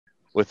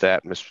With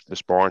that, Ms.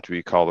 Barnes, will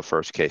you call the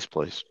first case,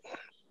 please?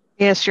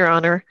 Yes, Your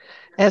Honor.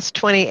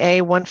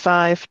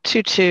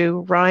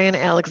 S20A1522, Ryan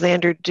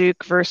Alexander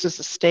Duke versus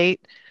the state.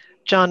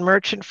 John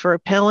Merchant for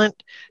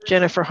appellant,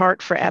 Jennifer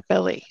Hart for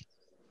appellee.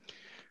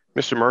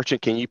 Mr.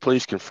 Merchant, can you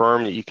please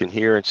confirm that you can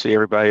hear and see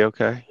everybody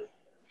okay?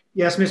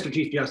 Yes, Mr.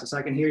 Chief Justice,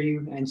 I can hear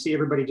you and see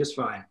everybody just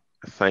fine.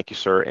 Thank you,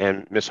 sir.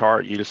 And Ms.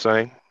 Hart, you the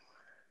same?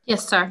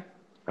 Yes, sir.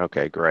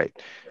 Okay,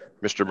 great.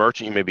 Mr.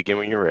 Merchant, you may begin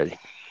when you're ready.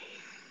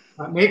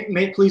 May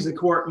it please the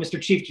court,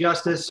 Mr. Chief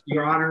Justice,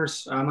 your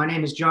honors, my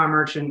name is John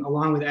Merchant,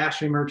 along with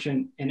Ashley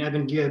Merchant and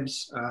Evan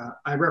Gibbs.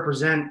 I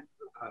represent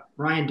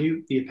Ryan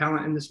Duke, the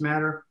appellant in this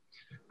matter,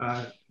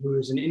 who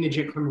is an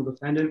indigent criminal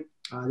defendant.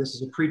 This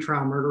is a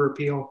pretrial murder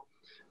appeal.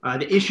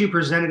 The issue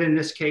presented in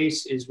this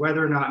case is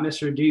whether or not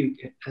Mr. Duke,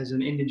 as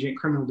an indigent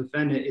criminal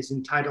defendant, is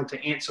entitled to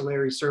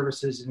ancillary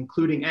services,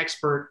 including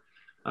expert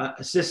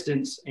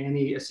assistance and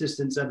the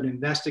assistance of an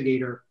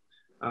investigator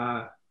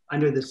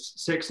under the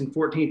 6th and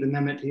 14th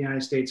Amendment to the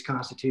United States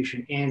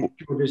Constitution and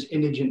Georgia's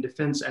Indigent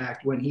Defense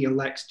Act when he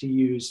elects to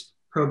use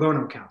pro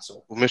bono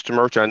counsel. Well, Mr.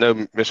 Merchant, I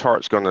know Ms.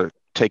 Hart's going to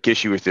take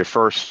issue with your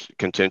first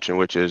contention,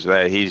 which is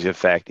that he's in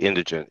fact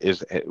indigent.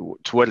 To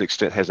what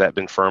extent has that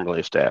been firmly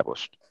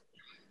established?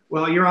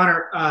 Well, Your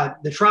Honor,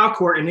 the trial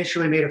court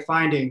initially made a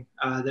finding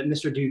that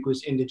Mr. Duke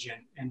was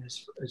indigent, and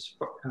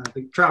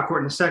the trial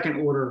court in the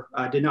second order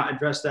did not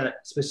address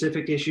that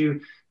specific issue,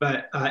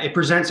 but it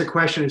presents a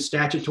question of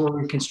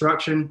statutory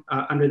construction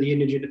under the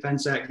Indigent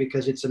Defense Act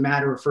because it's a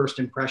matter of first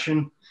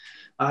impression.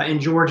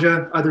 In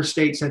Georgia, other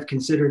states have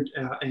considered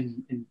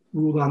and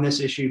ruled on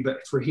this issue,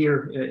 but for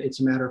here, it's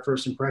a matter of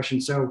first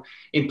impression. So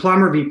in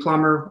Plummer v.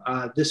 Plummer,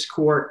 this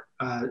court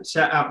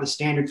set out the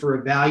standard for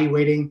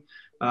evaluating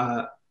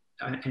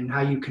and how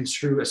you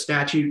construe a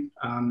statute.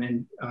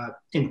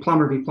 In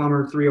Plummer v.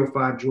 Plummer,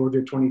 305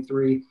 Georgia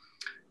 23,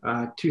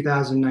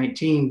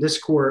 2019,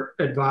 this court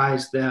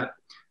advised that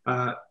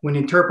when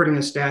interpreting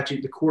a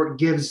statute, the court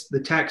gives the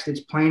text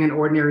its plain and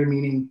ordinary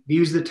meaning,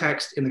 views the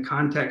text in the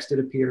context it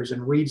appears,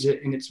 and reads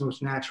it in its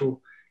most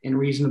natural and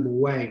reasonable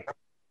way.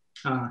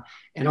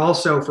 And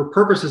also, for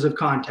purposes of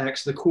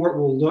context, the court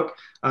will look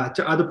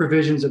to other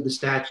provisions of the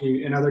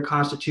statute and other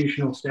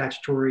constitutional,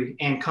 statutory,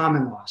 and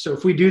common law. So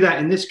if we do that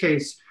in this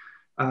case,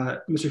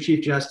 Mr.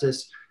 Chief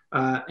Justice,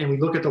 and we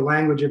look at the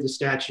language of the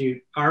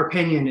statute, our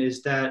opinion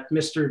is that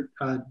Mr.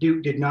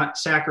 Duke did not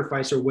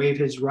sacrifice or waive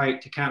his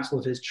right to counsel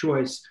of his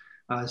choice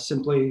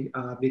simply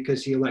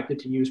because he elected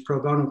to use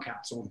pro bono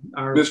counsel.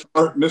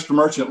 Mr.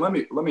 Merchant, let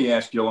me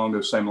ask you along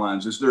those same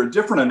lines. Is there a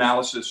different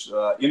analysis,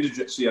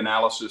 indigency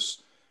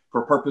analysis,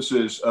 for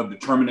purposes of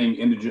determining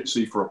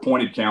indigency for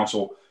appointed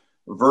counsel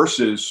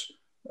versus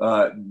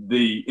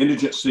the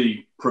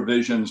indigency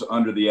provisions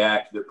under the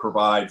Act that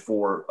provide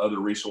for other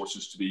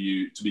resources to be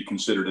used, to be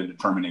considered in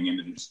determining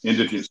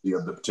indigency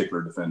of the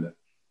particular defendant?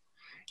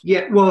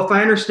 Yeah, well, if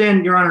I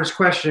understand Your Honor's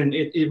question,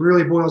 it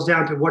really boils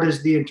down to what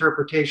is the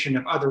interpretation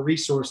of other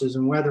resources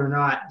and whether or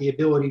not the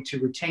ability to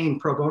retain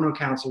pro bono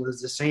counsel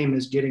is the same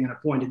as getting an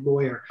appointed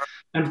lawyer.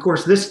 And of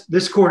course,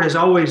 this court has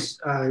always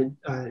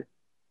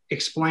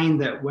explained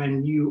that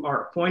when you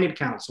are appointed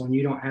counsel and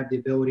you don't have the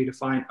ability to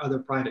find other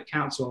private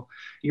counsel,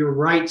 your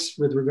rights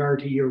with regard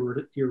to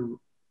your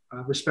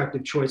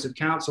respective choice of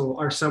counsel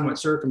are somewhat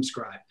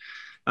circumscribed.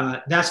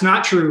 That's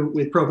not true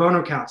with pro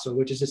bono counsel,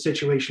 which is a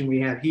situation we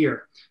have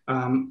here.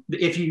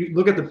 If you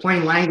look at the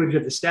plain language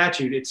of the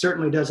statute, it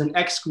certainly doesn't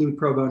exclude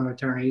pro bono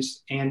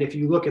attorneys. And if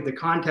you look at the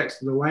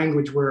context of the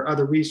language where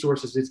other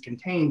resources is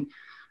contained,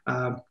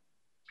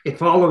 it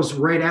follows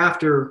right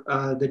after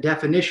the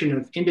definition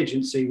of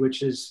indigency,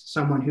 which is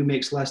someone who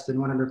makes less than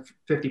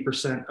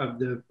 150% of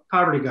the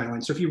poverty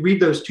guidelines. So if you read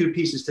those two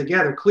pieces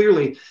together,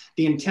 clearly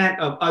the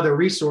intent of other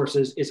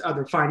resources is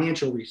other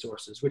financial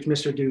resources, which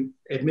Mr. Duke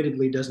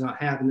admittedly does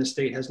not have and the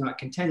state has not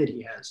contended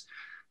he has.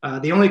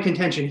 The only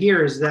contention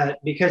here is that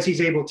because he's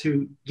able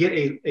to get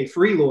a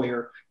free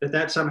lawyer,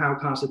 that somehow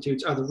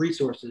constitutes other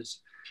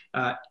resources.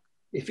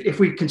 If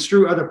we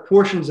construe other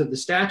portions of the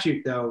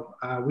statute, though,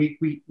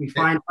 we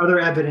find other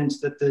evidence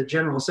that the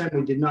General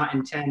Assembly did not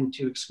intend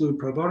to exclude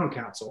pro bono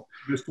counsel.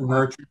 Mr.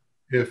 Merchant,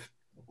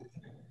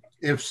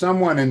 if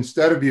someone,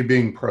 instead of you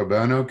being pro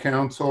bono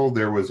counsel,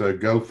 there was a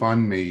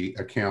GoFundMe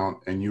account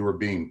and you were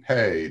being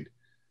paid,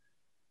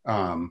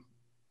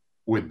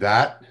 would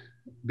that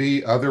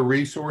be other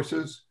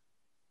resources?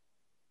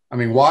 I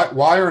mean,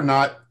 why are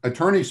not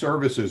attorney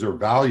services are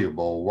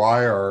valuable?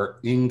 Why are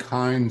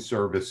in-kind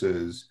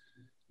services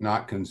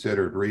not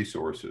considered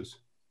resources?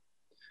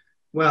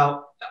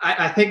 Well,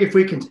 I think if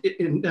we can,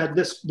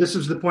 this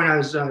is the point I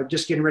was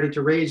just getting ready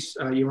to raise,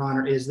 Your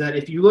Honor, is that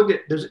if you look at,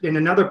 there's in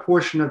another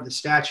portion of the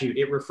statute,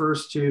 it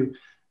refers to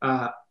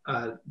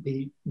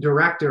the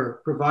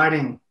director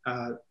providing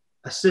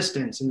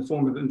assistance in the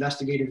form of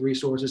investigative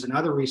resources and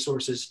other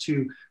resources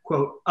to,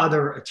 quote,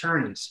 other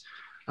attorneys.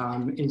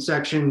 In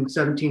section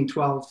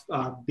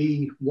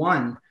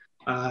 1712B1,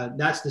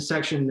 that's the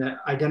section that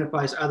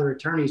identifies other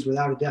attorneys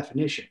without a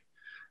definition.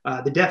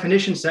 The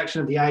definition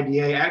section of the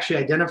IDA actually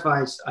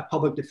identifies a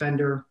public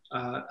defender,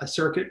 a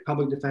circuit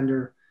public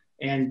defender,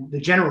 And the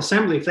General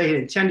Assembly, if they had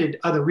intended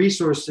other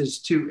resources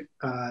to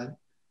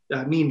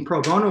mean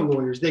pro bono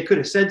lawyers, they could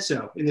have said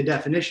so in the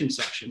definition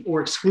section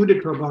or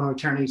excluded pro bono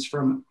attorneys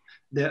from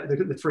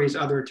the phrase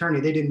other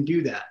attorney. They didn't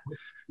do that.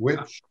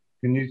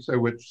 Can you say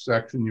which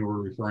section you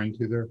were referring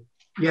to there?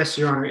 Yes,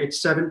 Your Honor.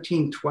 It's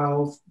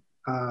 1712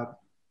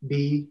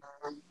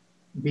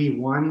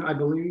 B1, I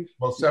believe.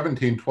 Well,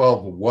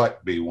 1712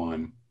 what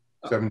B1?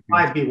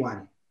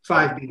 5B1.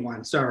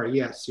 5B1. Sorry.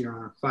 Yes, Your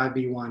Honor.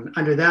 5B1.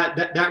 Under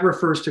that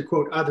refers to,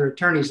 quote, other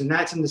attorneys. And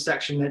that's in the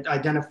section that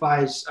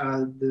identifies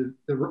the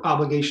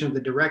obligation of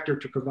the director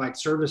to provide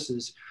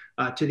services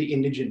to the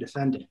indigent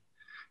defendant.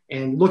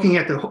 And looking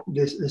at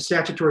the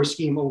statutory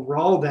scheme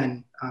overall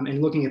then,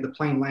 and looking at the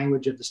plain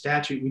language of the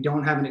statute, we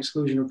don't have an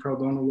exclusion of pro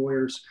bono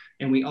lawyers.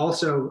 And we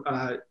also,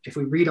 if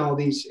we read all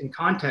these in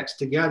context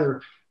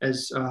together,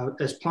 as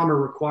Plummer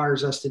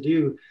requires us to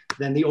do,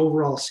 then the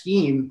overall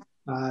scheme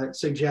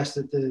suggests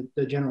that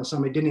the General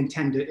Assembly didn't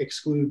intend to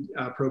exclude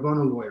pro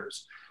bono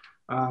lawyers.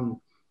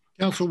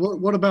 Counsel,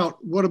 what about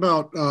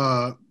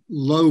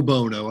low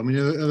bono? I mean,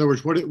 in other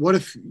words, what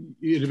if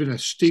it had been a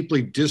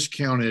steeply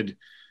discounted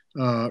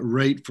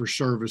rate for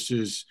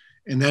services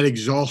and that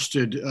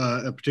exhausted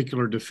a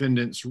particular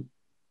defendant's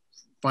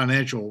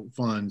financial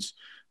funds,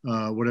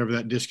 whatever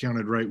that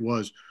discounted rate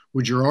was?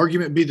 Would your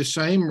argument be the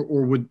same,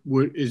 or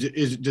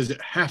does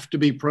it have to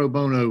be pro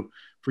bono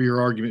for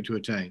your argument to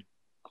attain?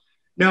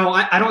 No,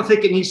 I don't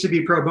think it needs to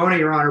be pro bono,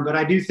 Your Honor, but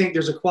I do think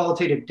there's a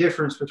qualitative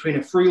difference between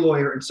a free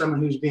lawyer and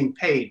someone who's being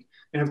paid.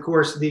 And of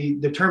course, the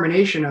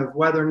determination of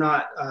whether or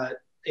not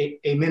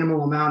a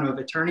minimal amount of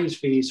attorney's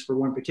fees for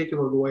one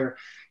particular lawyer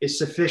is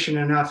sufficient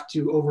enough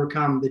to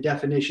overcome the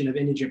definition of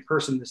indigent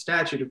person in the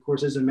statute, of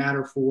course, is a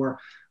matter for,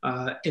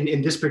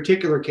 in this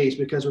particular case,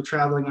 because we're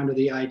traveling under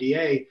the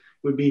IDA,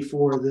 would be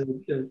for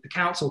the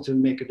counsel to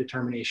make a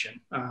determination.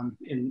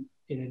 In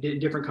a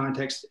different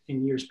context,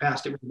 in years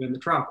past, it would have been the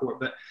trial court.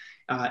 But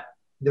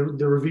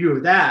the review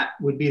of that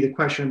would be the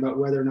question about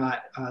whether or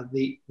not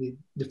the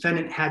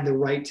defendant had the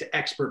right to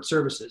expert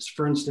services.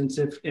 For instance,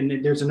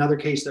 and there's another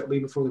case that will be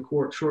before the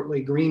court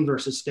shortly, Green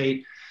versus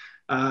State,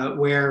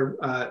 where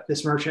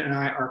this merchant and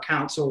I are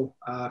counsel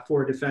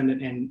for a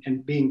defendant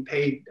and being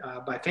paid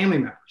by family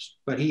members,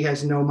 but he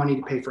has no money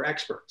to pay for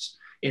experts.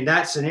 In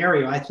that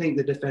scenario, I think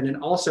the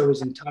defendant also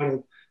is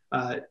entitled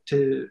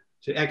to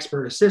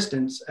expert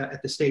assistance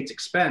at the state's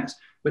expense,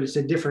 but it's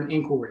a different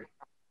inquiry.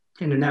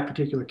 And in that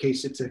particular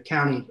case, it's a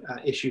county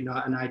issue,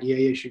 not an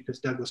IDA issue, because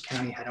Douglas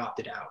County had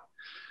opted out.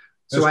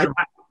 So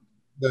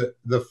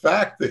the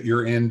fact that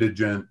you're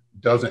indigent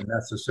doesn't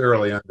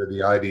necessarily under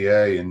the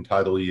IDA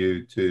entitle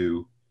you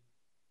to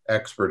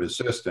expert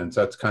assistance.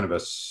 That's kind of a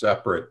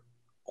separate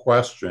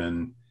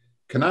question.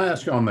 Can I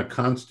ask you on the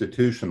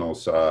constitutional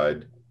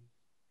side,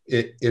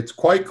 it's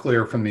quite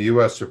clear from the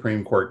US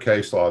Supreme Court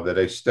case law that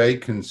a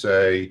state can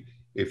say,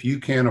 if you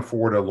can't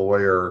afford a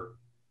lawyer,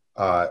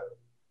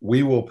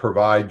 we will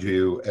provide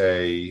you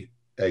a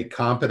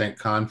competent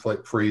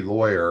conflict-free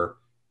lawyer,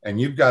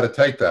 and you've got to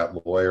take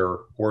that lawyer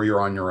or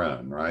you're on your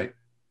own, right?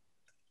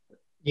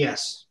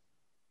 Yes.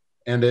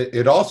 And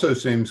it also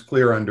seems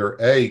clear under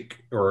AIC,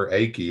 or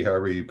AICI,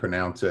 however you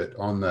pronounce it,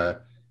 on the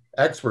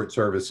expert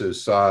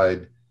services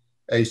side,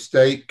 a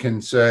state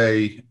can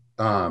say,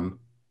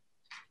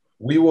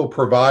 we will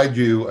provide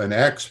you an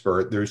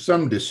expert. There's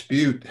some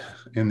dispute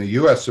in the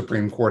US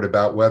Supreme Court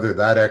about whether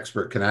that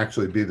expert can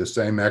actually be the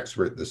same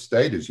expert the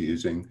state is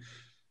using,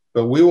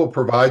 but we will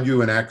provide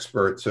you an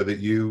expert so that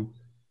you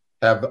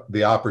have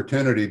the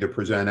opportunity to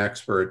present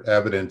expert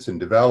evidence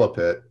and develop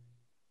it.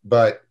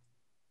 But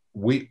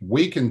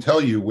we can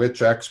tell you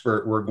which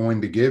expert we're going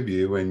to give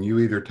you, and you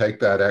either take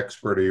that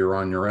expert or you're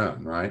on your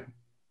own, right?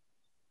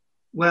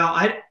 Well,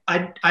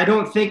 I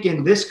don't think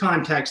in this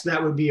context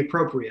that would be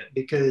appropriate,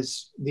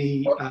 because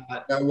the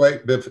no,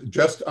 wait,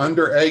 just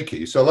under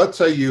AICI. So let's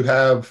say you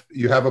have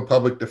a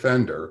public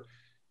defender,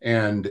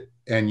 and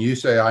you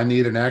say, I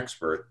need an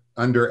expert.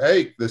 Under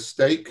AIC, the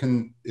state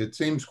can. It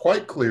seems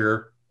quite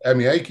clear. I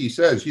mean, AICI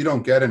says you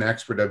don't get an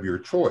expert of your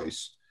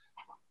choice,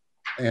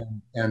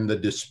 and the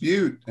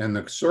dispute and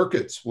the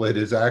circuit split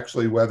is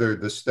actually whether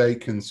the state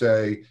can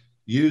say,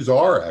 use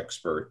our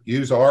expert,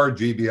 use our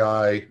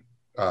GBI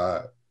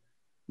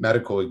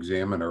medical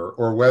examiner,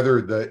 or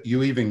whether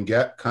you even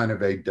get kind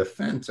of a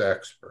defense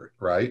expert,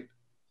 right?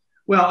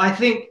 Well, I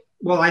think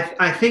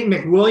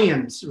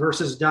McWilliams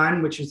versus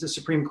Dunn, which is the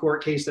Supreme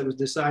Court case that was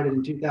decided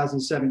in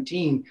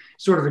 2017,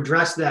 sort of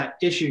addressed that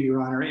issue,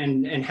 Your Honor,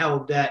 and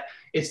held that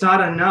it's not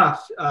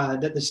enough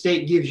that the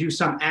state gives you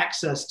some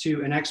access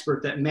to an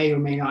expert that may or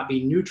may not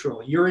be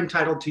neutral. You're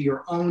entitled to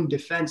your own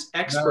defense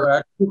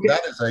expert. No,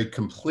 that is a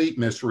complete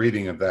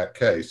misreading of that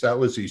case. That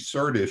was a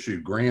cert issue,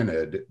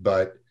 granted,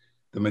 but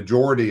the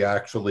majority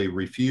actually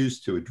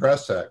refused to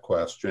address that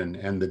question,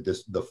 and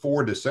the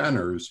four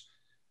dissenters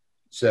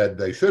said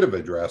they should have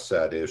addressed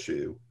that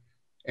issue.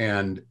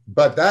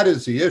 But that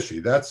is the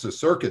issue. That's the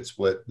circuit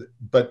split.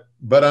 But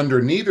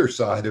under neither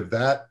side of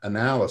that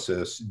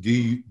analysis,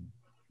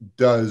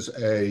 does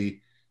a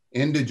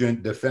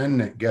indigent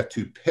defendant get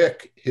to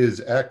pick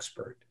his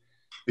expert?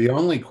 The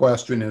only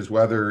question is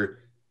whether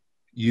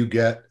you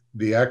get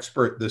the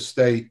expert the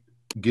state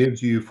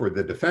gives you for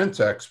the defense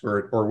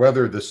expert, or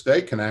whether the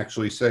state can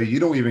actually say, you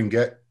don't even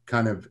get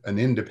kind of an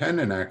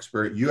independent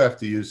expert. You have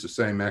to use the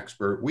same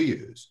expert we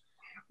use.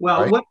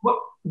 Well, right?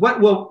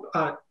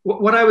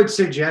 what I would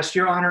suggest,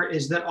 Your Honor,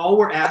 is that all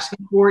we're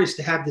asking for is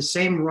to have the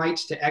same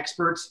rights to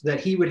experts that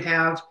he would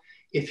have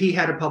if he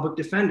had a public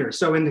defender.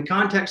 So in the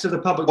context of the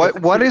public defender,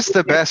 what is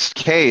the best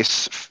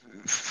case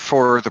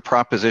for the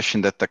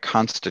proposition that the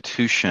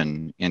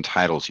Constitution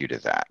entitles you to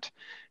that?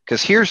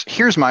 Because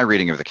here's my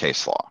reading of the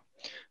case law.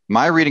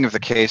 My reading of the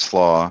case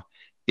law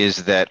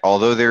is that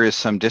although there is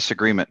some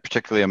disagreement,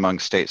 particularly among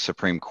state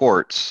Supreme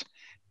Courts,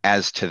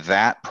 as to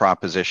that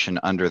proposition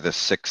under the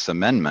Sixth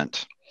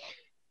Amendment,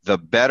 the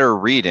better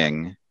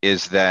reading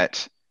is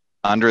that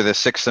under the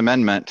Sixth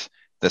Amendment,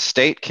 the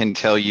state can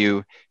tell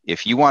you,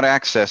 if you want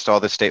access to all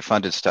the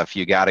state-funded stuff,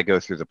 you got to go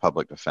through the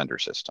public defender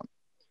system.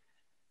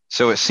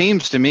 So it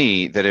seems to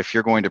me that if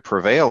you're going to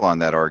prevail on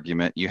that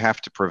argument, you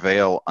have to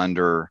prevail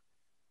under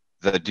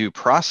the due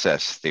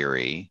process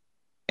theory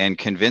and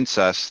convince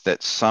us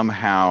that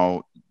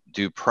somehow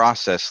due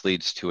process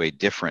leads to a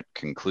different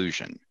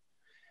conclusion.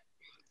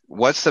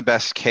 What's the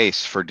best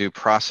case for due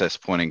process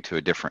pointing to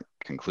a different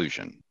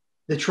conclusion?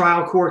 The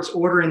trial court's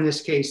order in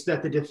this case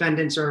that the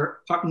defendants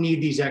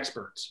need these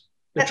experts.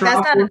 That's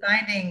not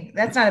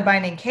a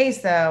binding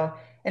case, though.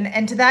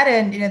 And to that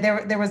end,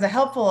 there was a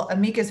helpful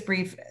amicus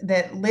brief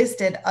that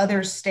listed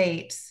other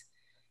states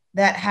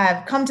that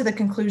have come to the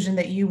conclusion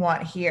that you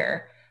want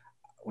here.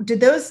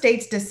 Did those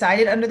states decide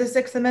it under the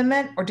Sixth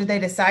Amendment, or did they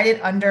decide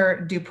it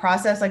under due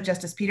process, like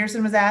Justice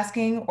Peterson was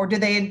asking, or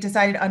did they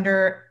decide it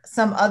under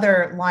some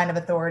other line of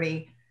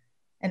authority?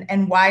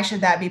 And why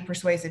should that be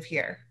persuasive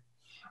here?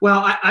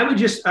 Well, I would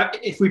just,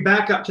 if we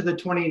back up to the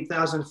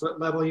 20,000 foot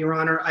level, Your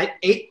Honor,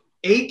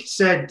 eight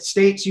said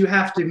states, you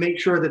have to make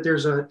sure that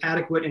there's an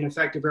adequate and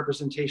effective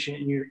representation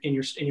in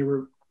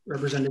your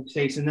representative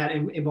states, and that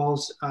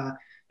involves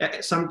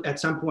at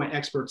some point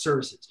expert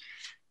services.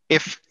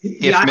 If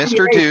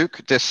Mr.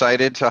 Duke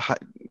decided to,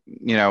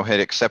 had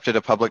accepted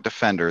a public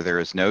defender, there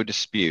is no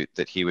dispute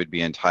that he would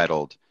be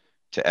entitled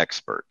to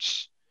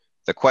experts.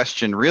 The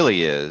question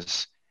really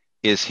is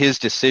his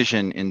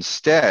decision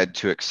instead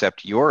to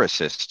accept your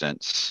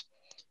assistance,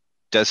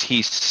 does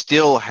he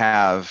still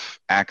have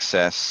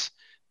access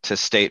to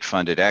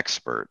state-funded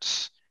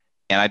experts?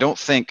 And I don't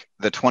think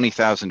the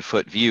 20,000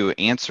 foot view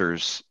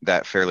answers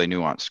that fairly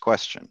nuanced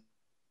question.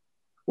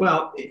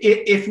 Well,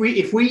 if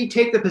we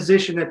take the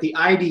position that the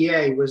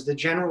IDA was the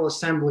General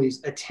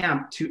Assembly's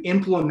attempt to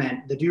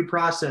implement the due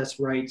process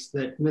rights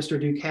that Mr.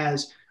 Duke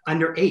has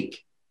under AIC,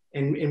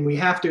 and we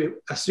have to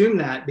assume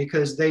that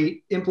because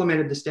they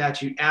implemented the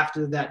statute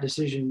after that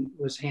decision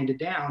was handed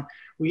down,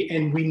 we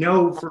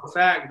know for a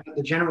fact that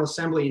the General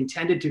Assembly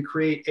intended to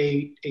create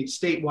a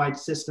statewide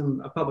system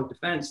of public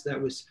defense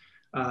that was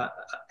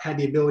had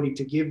the ability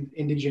to give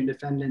indigent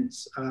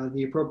defendants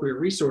the appropriate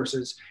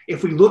resources.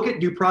 If we look at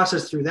due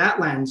process through that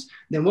lens,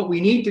 then what we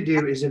need to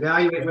do is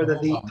evaluate whether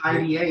the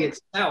IDA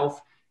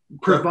itself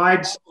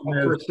provides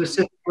for a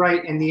specific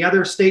right, and the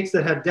other states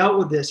that have dealt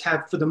with this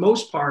have, for the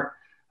most part,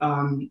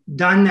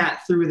 done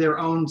that through their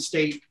own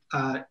state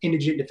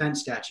indigent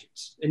defense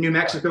statutes. In New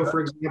Mexico,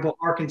 for example,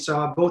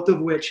 Arkansas, both of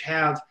which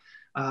have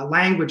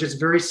language that's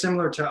very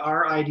similar to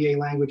our IDA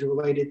language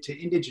related to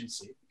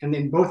indigency. And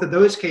in both of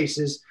those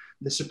cases,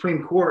 the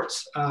Supreme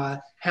Courts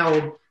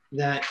held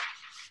that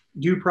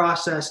due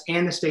process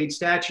and the state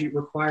statute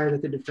require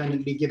that the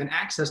defendant be given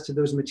access to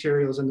those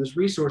materials and those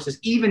resources,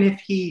 even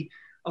if he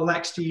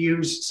elects to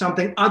use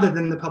something other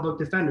than the public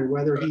defender,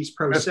 whether he's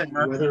pro se,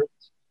 whether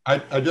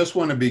I just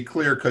want to be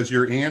clear, because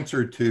your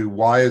answer to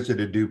why is it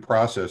a due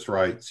process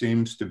right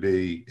seems to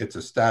be it's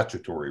a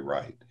statutory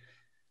right.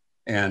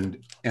 And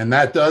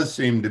that does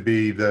seem to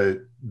be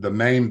the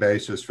main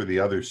basis for the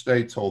other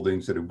states'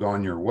 holdings that have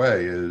gone your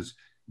way, is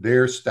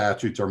their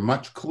statutes are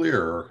much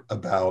clearer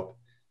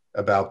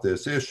about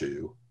this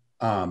issue.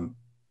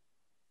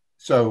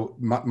 So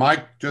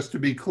Mike, just to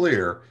be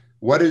clear,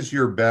 what is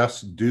your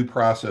best due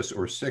process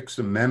or Sixth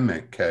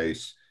Amendment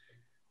case?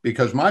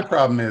 Because my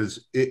problem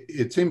is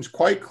it seems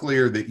quite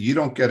clear that you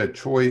don't get a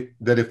choice,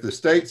 that if the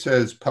state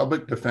says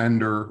public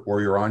defender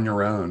or you're on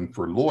your own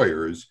for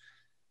lawyers,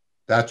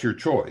 that's your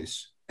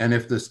choice. And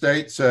if the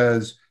state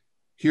says,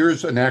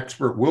 here's an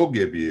expert we'll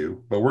give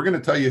you, but we're going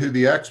to tell you who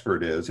the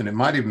expert is, and it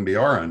might even be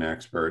our own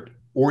expert,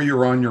 or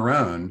you're on your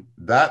own,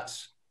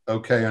 that's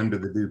okay under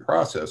the due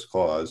process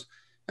clause.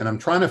 And I'm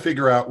trying to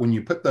figure out, when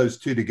you put those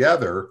two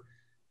together,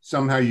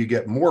 somehow you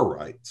get more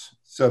rights.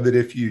 So that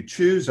if you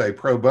choose a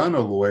pro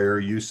bono lawyer,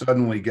 you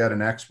suddenly get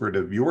an expert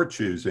of your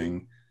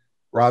choosing,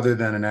 rather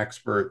than an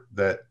expert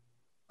that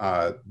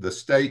the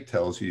state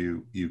tells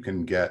you you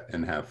can get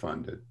and have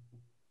funded.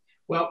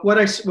 Well, what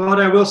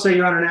I will say,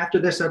 Your Honor, and after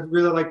this, I'd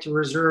really like to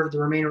reserve the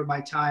remainder of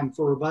my time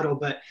for rebuttal.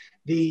 But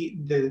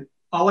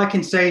all I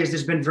can say is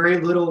there's been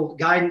very little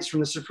guidance from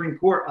the Supreme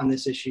Court on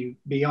this issue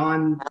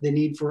beyond the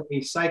need for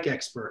a psych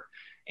expert.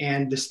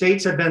 And the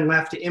states have been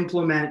left to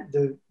implement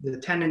the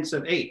tenets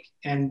of AIC.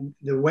 And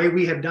the way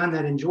we have done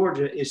that in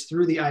Georgia is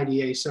through the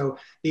IDA. So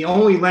the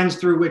only lens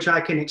through which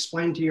I can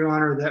explain to Your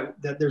Honor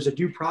that there's a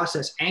due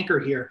process anchor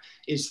here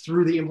is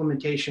through the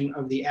implementation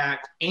of the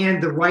act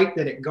and the right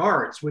that it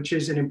guards, which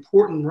is an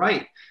important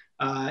right.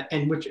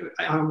 And which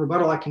on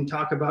rebuttal, I can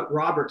talk about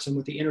Roberts and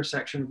what the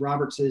intersection of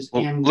Roberts is.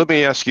 Well, and let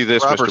me ask you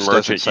this, Roberts Mr. Merchant.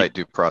 doesn't cite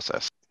due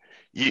process.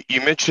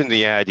 You mentioned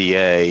the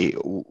IDA.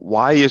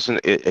 Why isn't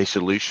it a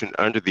solution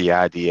under the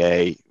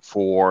IDA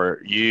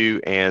for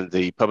you and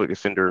the Public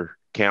Defender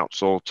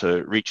Counsel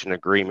to reach an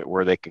agreement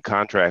where they can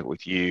contract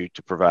with you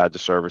to provide the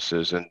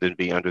services and then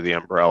be under the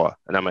umbrella?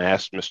 And I'm going to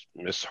ask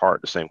Ms.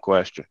 Hart the same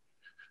question.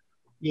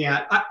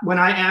 Yeah, when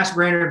I asked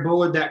Brainerd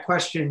Bullard that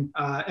question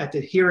at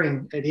the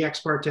hearing, at the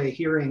ex parte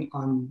hearing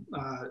on,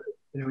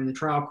 in the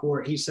trial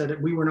court, he said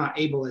that we were not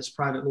able as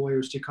private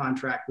lawyers to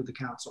contract with the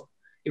counsel.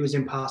 It was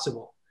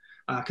impossible.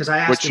 Because I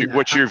asked him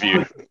what's your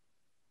view?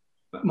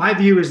 My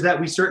view is that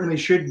we certainly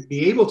should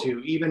be able to,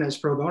 even as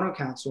pro bono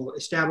counsel,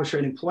 establish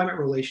an employment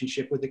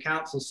relationship with the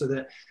counsel so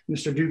that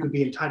Mr. Duke would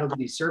be entitled to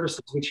these services,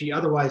 which he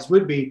otherwise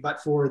would be,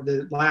 but for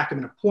the lack of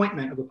an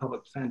appointment of a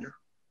public defender.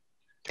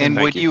 And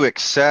would you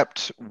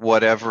accept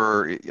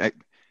whatever?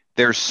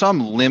 There's some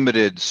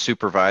limited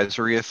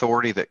supervisory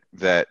authority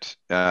that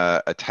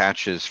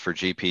attaches for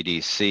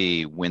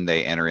GPDC when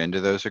they enter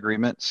into those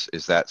agreements.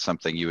 Is that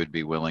something you would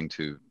be willing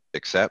to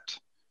accept?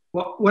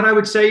 Well, what I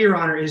would say, Your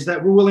Honor, is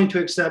that we're willing to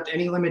accept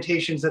any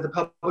limitations that the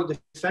public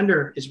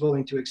defender is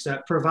willing to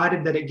accept,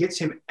 provided that it gets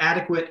him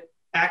adequate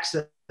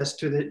access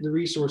to the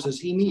resources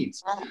he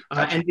needs.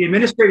 And the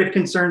administrative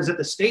concerns that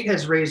the state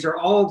has raised are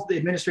all the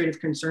administrative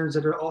concerns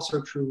that are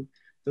also true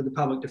for the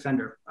public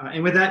defender.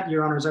 And with that,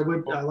 Your Honors, I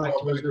would like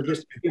to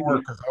just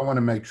because I want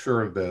to make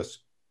sure of this.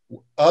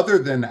 Other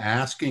than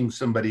asking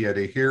somebody at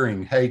a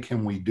hearing, hey,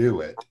 can we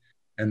do it?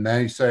 And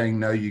they saying,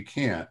 no, you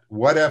can't.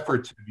 What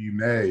efforts have you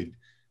made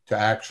to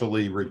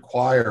actually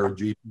require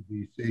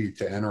GPDC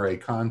to enter a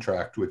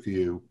contract with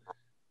you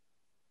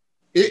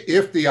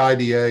if the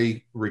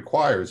IDA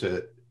requires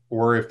it,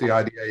 or if the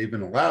IDA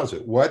even allows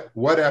it?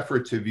 What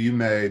efforts have you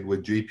made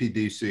with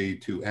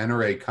GPDC to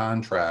enter a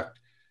contract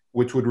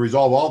which would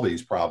resolve all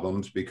these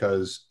problems,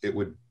 because it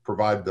would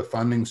provide the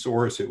funding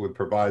source, it would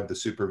provide the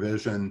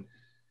supervision?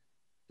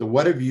 So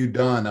what have you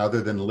done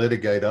other than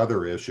litigate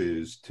other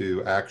issues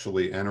to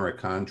actually enter a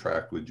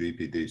contract with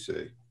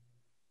GPDC?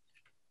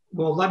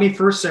 Well, let me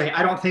first say,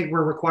 I don't think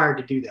we're required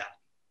to do that.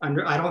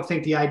 I don't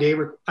think the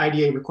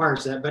IDA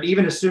requires that. But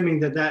even assuming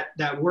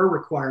that were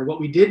required, what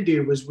we did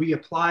do was we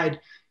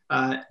applied,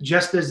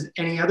 just as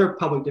any other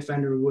public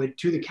defender would,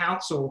 to the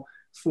counsel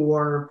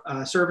for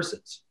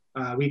services.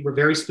 We were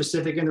very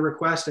specific in the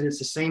request, and it's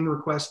the same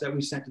request that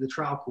we sent to the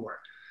trial court,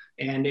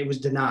 and it was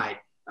denied.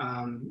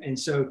 And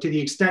so to the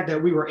extent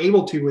that we were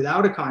able to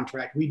without a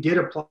contract, we did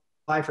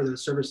apply for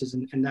those services,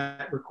 and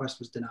that request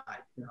was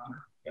denied, Your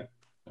Honor. Okay.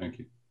 Thank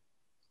you.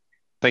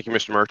 Thank you,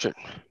 Mr. Merchant.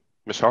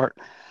 Ms. Hart.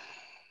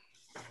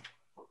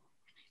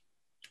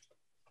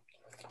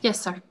 Yes,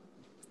 sir.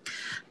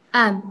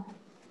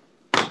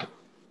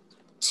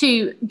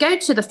 To go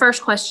to the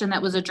first question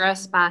that was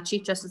addressed by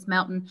Chief Justice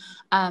Melton,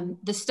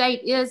 the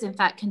state is, in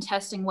fact,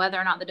 contesting whether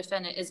or not the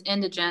defendant is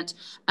indigent.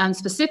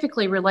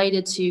 Specifically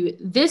related to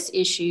this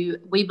issue,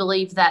 we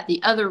believe that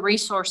the other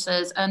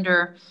resources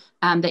under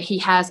that he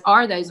has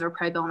are those of a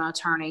pro bono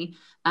attorney.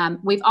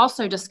 We've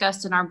also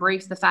discussed in our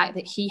brief the fact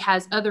that he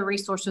has other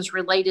resources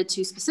related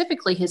to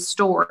specifically his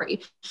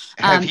story.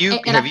 Have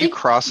you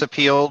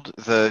cross-appealed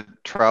the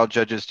trial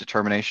judge's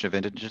determination of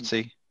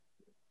indigency?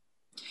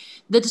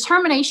 The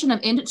determination of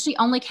indigency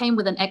only came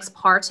with an ex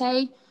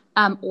parte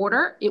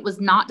order. It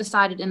was not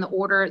decided in the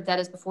order that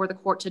is before the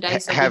court today.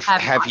 So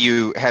have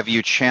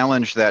you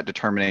challenged that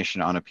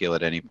determination on appeal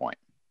at any point?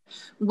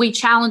 We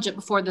challenged it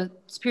before the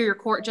Superior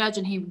Court judge,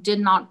 and he did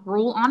not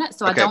rule on it.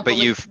 So okay, I don't.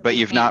 But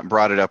you've not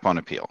brought it up on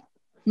appeal.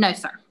 No,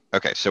 sir.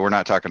 Okay, so we're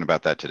not talking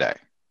about that today.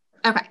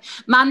 Okay,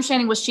 my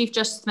understanding was Chief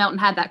Justice Melton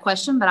had that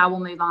question, but I will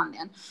move on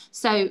then.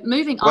 So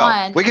moving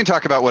on, we can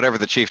talk about whatever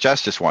the Chief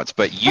Justice wants,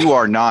 but you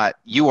are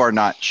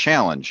not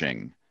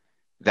challenging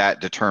that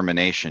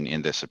determination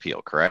in this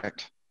appeal,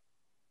 correct?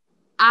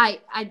 I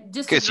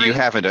disagree. Because you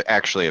haven't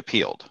actually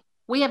appealed.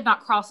 We have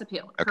not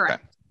cross-appealed. Okay.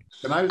 Correct.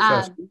 Can I just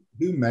ask,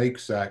 who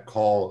makes that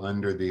call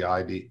under the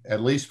IDA,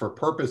 at least for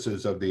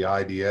purposes of the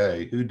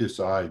IDA, who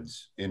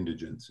decides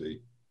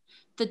indigency?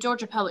 The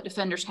Georgia Public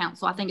Defenders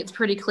Counsel. I think it's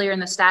pretty clear in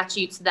the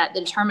statutes that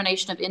the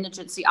determination of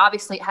indigency,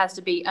 obviously it has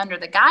to be under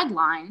the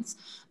guidelines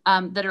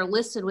that are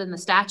listed within the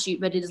statute,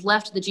 but it is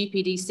left to the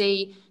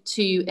GPDC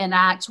to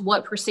enact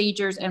what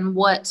procedures and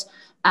what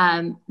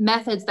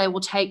methods they will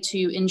take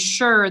to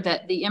ensure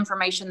that the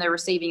information they're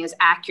receiving is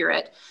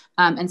accurate.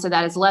 And so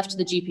that is left to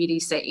the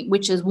GPDC,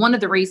 which is one of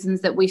the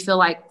reasons that we feel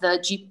like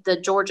the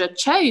Georgia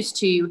chose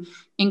to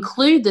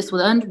include this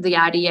under the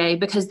IDA,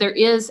 because there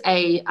is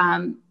a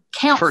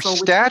counsel. For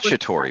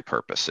statutory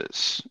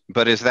purposes,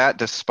 but is that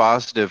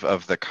dispositive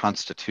of the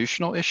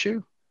constitutional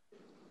issue?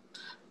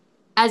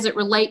 As it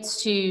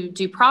relates to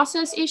due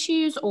process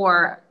issues,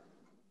 or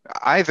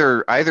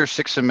Either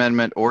Sixth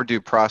Amendment or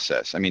due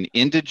process. I mean,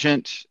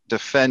 indigent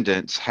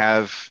defendants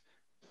have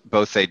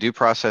both a due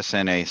process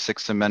and a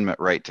Sixth Amendment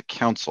right to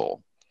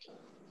counsel.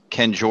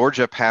 Can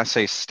Georgia pass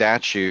a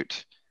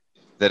statute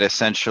that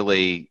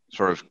essentially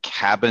sort of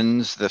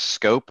cabins the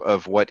scope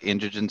of what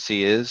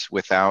indigency is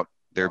without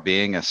there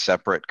being a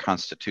separate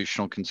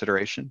constitutional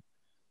consideration?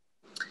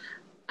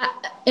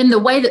 In the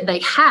way that they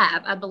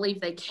have, I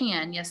believe they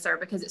can, yes, sir,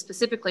 because it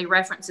specifically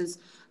references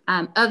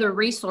other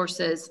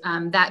resources,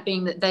 that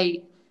being that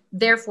they,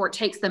 therefore, it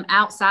takes them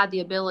outside the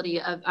ability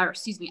of, or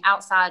excuse me,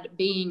 outside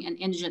being an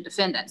indigent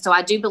defendant. So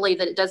I do believe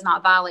that it does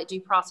not violate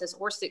due process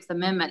or Sixth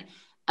Amendment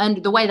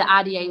under the way the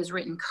IDA is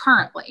written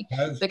currently,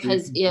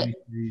 because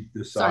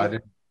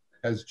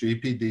Has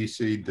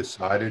GPDC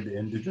decided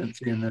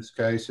indigency in this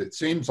case? It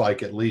seems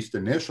like at least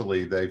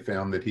initially they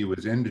found that he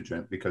was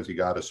indigent because he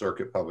got a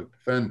circuit public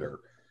defender.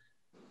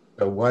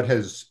 So what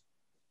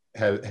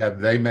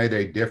have they made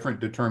a different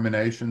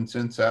determination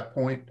since that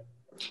point?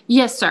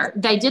 Yes, sir.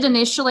 They did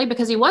initially,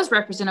 because he was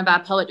represented by a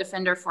public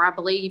defender for, I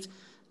believe,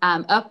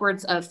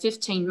 upwards of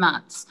 15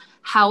 months.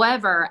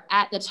 However,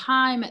 at the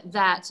time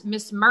that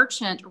Ms.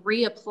 Merchant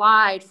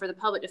reapplied for the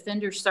public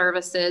defender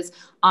services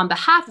on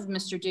behalf of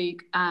Mr.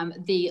 Duke,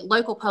 the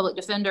local public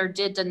defender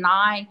did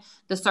deny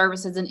the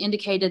services and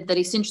indicated that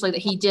essentially that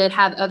he did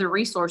have other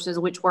resources,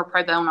 which were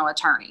pro bono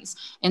attorneys.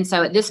 And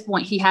so at this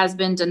point, he has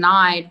been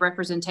denied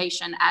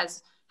representation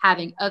as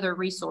having other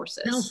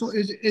resources. Counsel,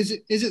 is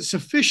it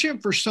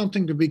sufficient for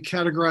something to be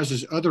categorized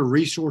as other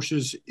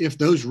resources if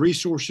those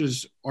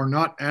resources are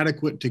not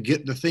adequate to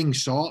get the thing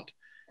sought?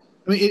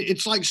 I mean,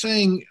 it's like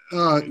saying,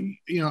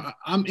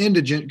 I'm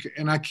indigent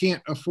and I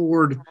can't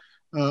afford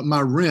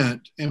my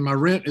rent, and my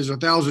rent is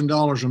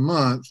 $1,000 a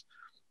month,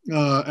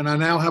 and I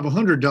now have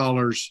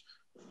 $100.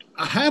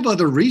 I have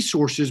other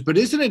resources, but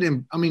isn't it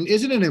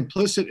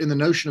implicit in the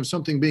notion of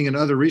something being an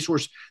other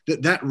resource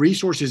that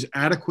resource is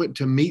adequate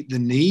to meet the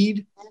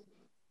need?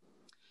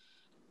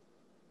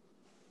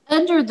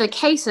 Under the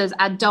cases,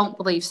 I don't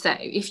believe so.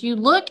 If you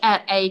look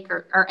at AIC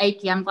or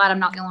AICI, I'm glad I'm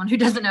not the only one who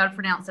doesn't know how to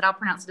pronounce it. I'll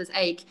pronounce it as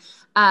AIC.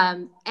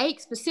 AIC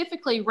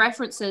specifically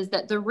references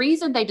that the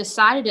reason they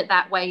decided it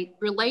that way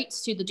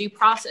relates to the due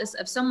process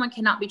of someone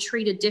cannot be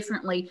treated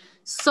differently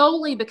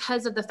solely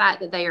because of the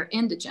fact that they are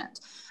indigent.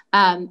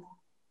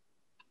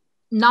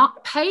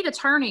 Not paid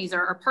attorneys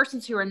or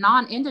persons who are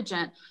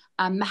non-indigent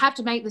have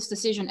to make this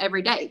decision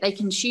every day. They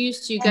can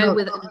choose to go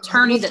with an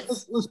attorney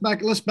that's...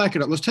 Let's back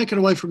it up. Let's take it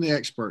away from the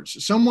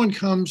experts. Someone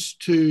comes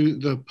to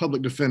the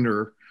public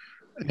defender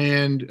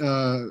and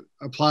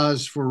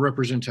applies for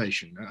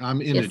representation.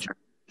 I'm indigent.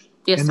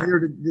 Yes, and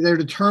sir. They're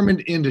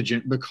determined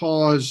indigent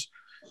because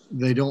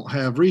they don't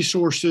have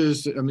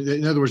resources. I mean,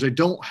 in other words, they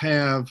don't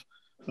have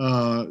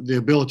the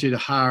ability to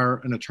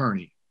hire an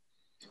attorney.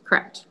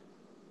 Correct.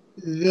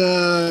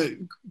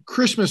 The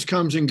Christmas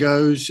comes and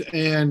goes,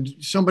 and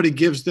somebody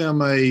gives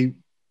them a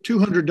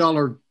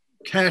 $200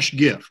 cash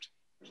gift.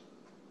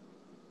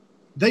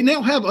 They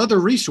now have other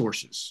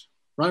resources,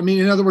 right? I mean,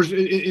 in other words,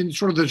 in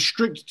sort of the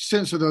strict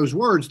sense of those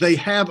words, they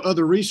have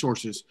other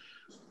resources,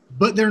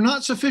 but they're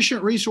not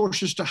sufficient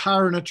resources to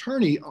hire an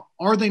attorney.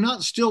 Are they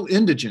not still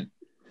indigent?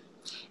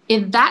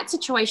 In that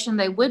situation,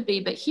 they would be,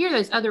 but here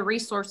those other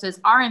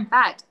resources are in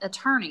fact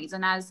attorneys.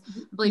 And as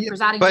I believe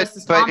presiding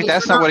justice, but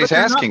that's not what he's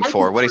asking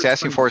for. What he's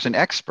asking for is an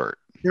expert.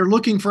 They're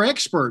looking for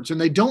experts, and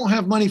they don't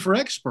have money for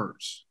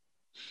experts.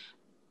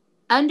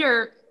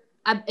 Under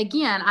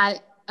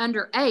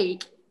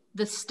AIC,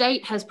 the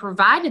state has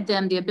provided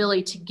them the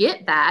ability to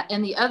get that,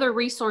 and the other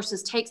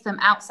resources takes them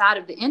outside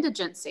of the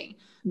indigency.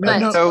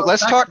 So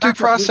let's talk due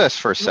process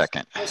for a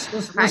second.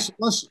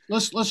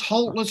 Let's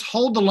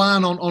hold the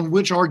line on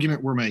which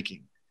argument we're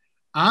making.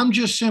 I'm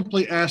just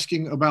simply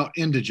asking about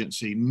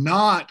indigency,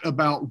 not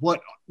about what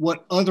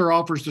other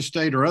offers the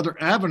state or other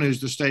avenues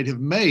the state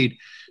have made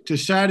to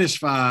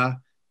satisfy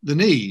the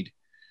need.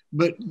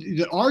 But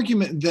the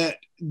argument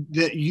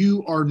that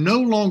you are no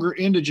longer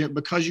indigent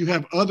because you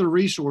have other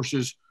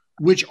resources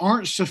which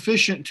aren't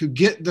sufficient to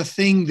get the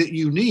thing that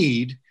you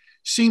need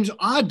seems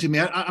odd to me.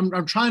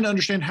 I'm trying to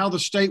understand how the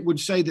state would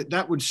say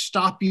that would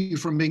stop you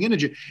from being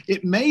indigent.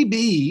 It may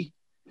be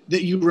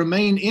that you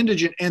remain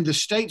indigent and the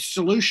state's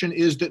solution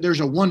is that there's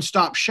a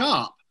one-stop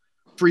shop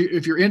for you.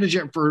 If you're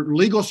indigent for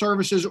legal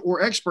services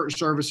or expert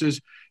services,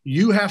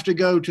 you have to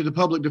go to the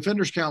Public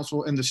Defender's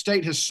Council, and the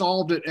state has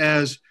solved it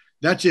as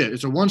that's it.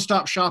 It's a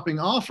one-stop shopping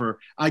offer.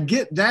 I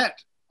get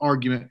that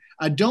argument.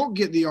 I don't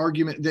get the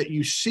argument that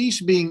you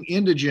cease being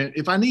indigent.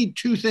 If I need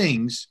two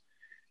things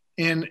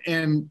and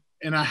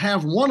I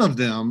have one of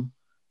them,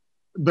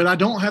 but I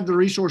don't have the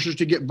resources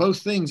to get both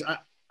things,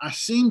 I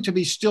seem to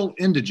be still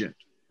indigent.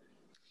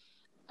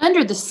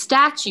 Under the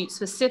statute,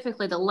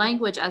 specifically the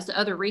language as to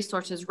other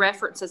resources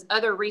references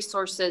other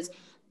resources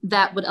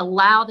that would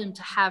allow them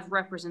to have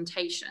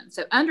representation.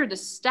 So under the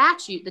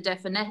statute,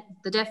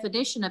 the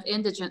definition of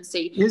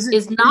indigency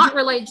is not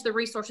related to the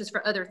resources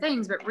for other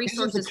things, but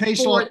resources for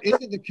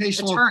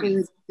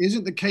attorneys.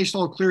 Isn't the case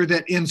law clear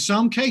that in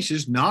some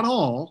cases, not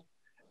all,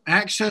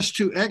 access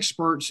to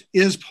experts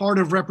is part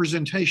of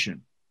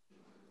representation?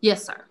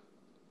 Yes, sir.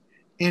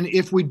 And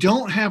if we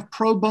don't have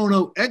pro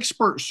bono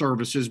expert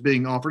services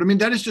being offered, I mean,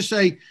 that is to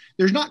say,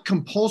 there's not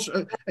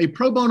compulsory. A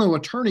pro bono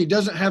attorney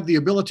doesn't have the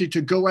ability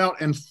to go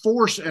out and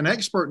force an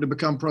expert to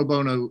become pro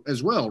bono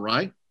as well,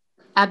 right?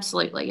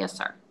 Absolutely. Yes,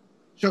 sir.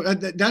 So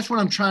that's what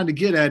I'm trying to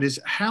get at is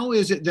how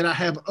is it that I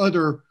have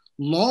other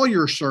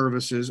lawyer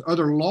services,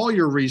 other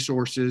lawyer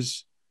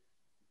resources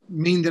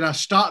mean that I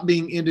stop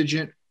being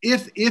indigent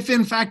if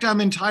in fact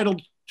I'm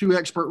entitled to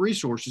expert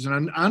resources?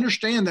 And I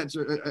understand that's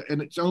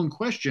in its own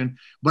question,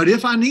 but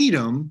if I need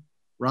them,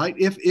 right?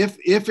 If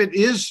it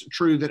is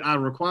true that I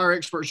require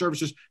expert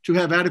services to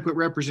have adequate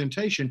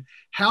representation,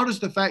 how does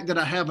the fact that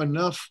I have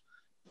enough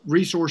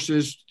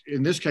resources,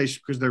 in this case,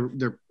 because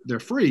they're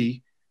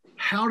free,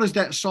 how does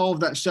that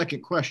solve that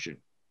second question?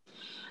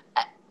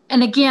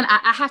 And again,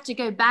 I have to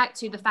go back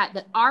to the fact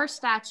that our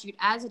statute,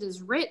 as it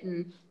is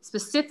written,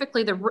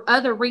 specifically the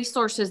other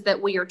resources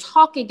that we are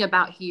talking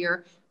about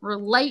here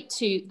relate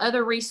to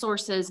other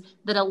resources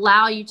that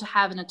allow you to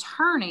have an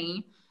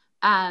attorney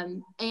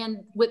and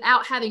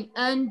without having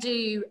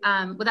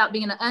without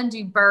being an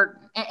undue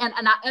burden.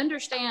 And I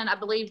understand, I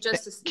believe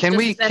Justice. Can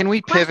we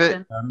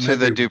pivot to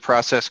the due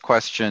process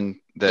question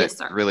that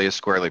really is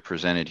squarely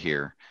presented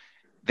here?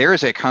 There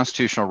is a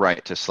constitutional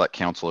right to select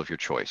counsel of your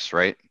choice,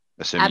 right?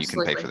 Assuming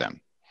Absolutely. You can pay for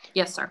them.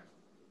 Yes, sir.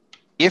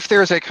 If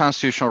there is a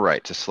constitutional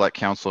right to select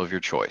counsel of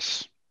your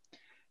choice,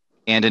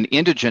 and an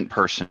indigent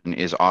person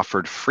is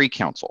offered free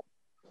counsel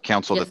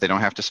yes. that they don't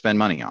have to spend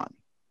money on,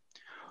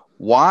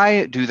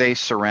 why do they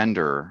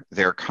surrender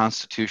their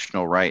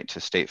constitutional right to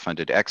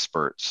state-funded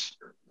experts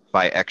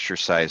by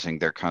exercising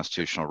their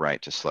constitutional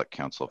right to select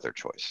counsel of their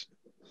choice?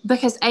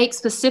 Because AIC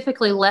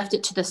specifically left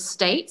it to the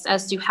states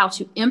as to how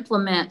to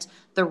implement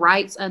the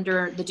rights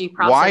under the due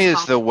process. Why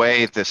is the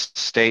way the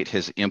state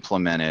has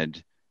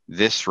implemented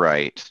this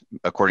right,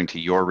 according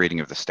to your reading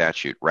of the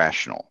statute,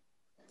 rational?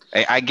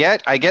 I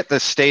get the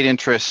state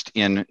interest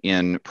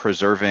in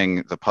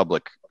preserving the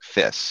public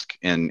fisc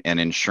and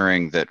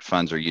ensuring that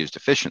funds are used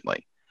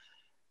efficiently.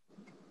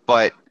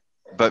 But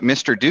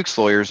Mr. Duke's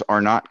lawyers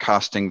are not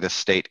costing the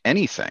state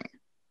anything.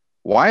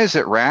 Why is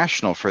it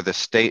rational for the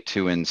state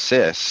to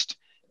insist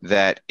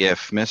that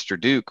if Mr.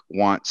 Duke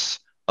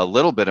wants a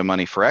little bit of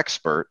money for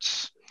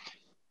experts,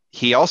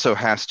 he also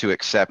has to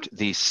accept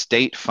the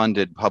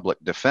state-funded public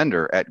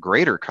defender at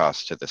greater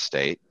cost to the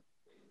state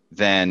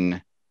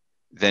than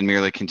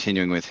merely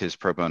continuing with his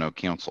pro bono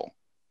counsel?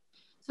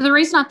 So the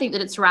reason I think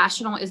that it's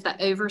rational is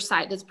the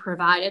oversight that's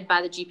provided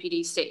by the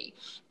GPDC.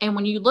 And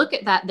when you look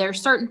at that, there are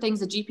certain things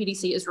the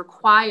GPDC is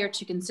required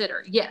to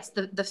consider. Yes,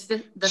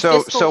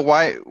 So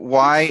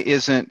why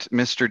isn't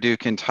Mr.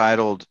 Duke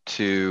entitled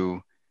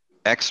to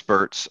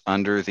experts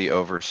under the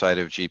oversight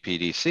of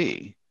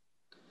GPDC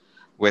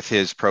with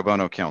his pro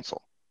bono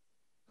counsel?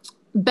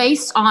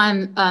 Based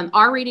on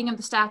our reading of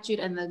the statute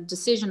and the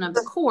decision of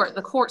the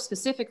court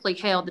specifically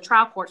held, the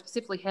trial court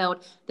specifically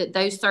held that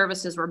those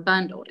services were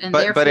bundled. And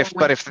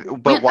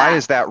but why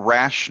is that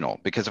rational?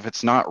 Because if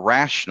it's not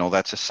rational,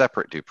 that's a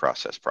separate due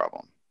process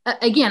problem.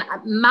 Again,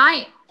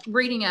 my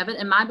reading of it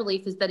and my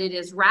belief is that it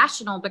is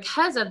rational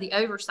because of the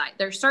oversight.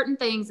 There are certain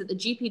things that the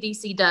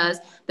GPDC does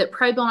that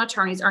pro bono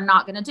attorneys are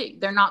not going to do.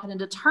 They're not going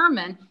to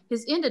determine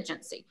his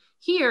indigency.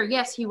 Here,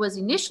 yes, he was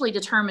initially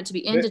determined to be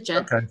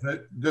indigent.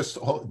 Okay, just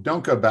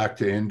don't go back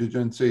to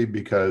indigency,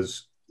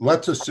 because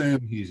let's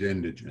assume he's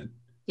indigent.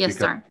 Yes,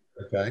 sir.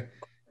 Okay.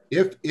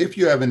 If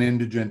you have an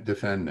indigent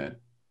defendant,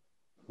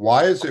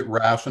 why is it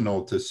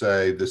rational to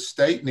say the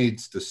state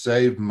needs to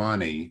save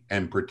money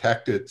and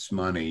protect its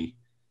money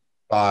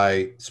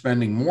by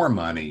spending more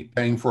money,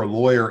 paying for a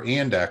lawyer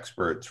and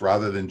experts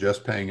rather than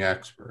just paying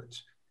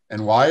experts?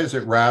 And why is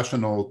it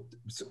rational?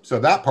 So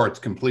that part's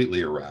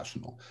completely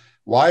irrational.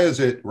 Why is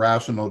it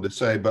rational to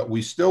say, but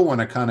we still want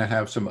to kind of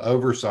have some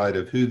oversight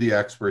of who the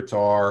experts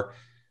are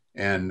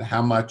and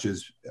how much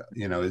is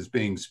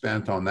being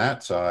spent on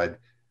that side?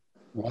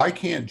 Why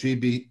can't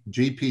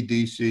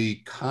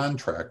GPDC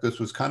contract? This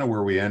was kind of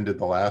where we ended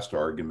the last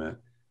argument.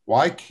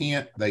 Why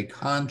can't they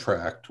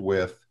contract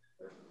with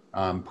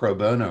pro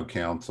bono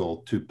counsel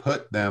to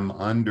put them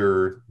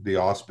under the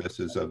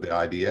auspices of the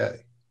IDA?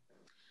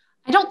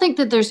 I don't think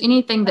that there's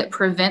anything that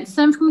prevents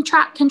them from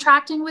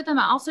contracting with them.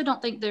 I also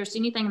don't think there's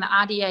anything in the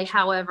IDA,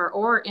 however,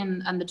 or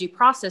in the due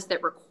process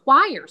that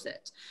requires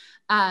it.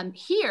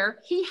 Here,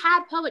 he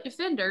had public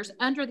defenders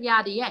under the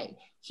IDA.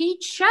 He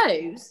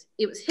chose,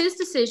 it was his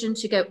decision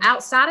to go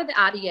outside of the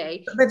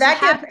IDA. But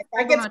that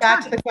gets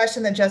back to the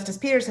question that Justice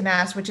Peterson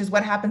asked, which is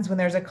what happens when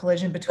there's a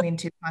collision between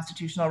two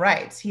constitutional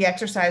rights? He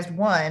exercised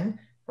one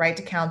right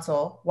to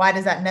counsel. Why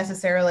does that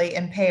necessarily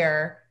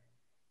impair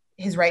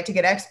his right to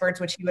get experts,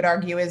 which he would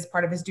argue is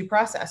part of his due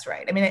process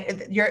right? I mean,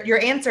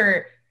 your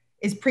answer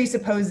is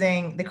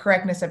presupposing the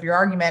correctness of your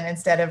argument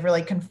instead of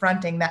really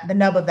confronting the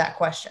nub of that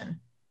question.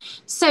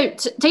 So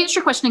to answer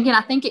your question again,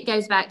 I think it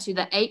goes back to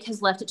the AIC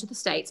has left it to the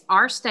states.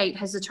 Our state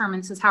has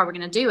determined this is how we're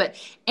going to do it.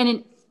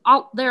 And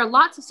there are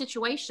lots of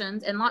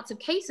situations and lots of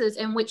cases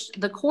in which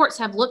the courts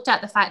have looked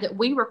at the fact that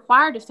we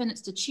require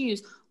defendants to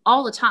choose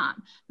all the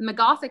time. The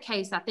McGautha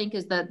case, I think,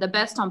 is the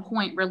best on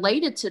point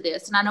related to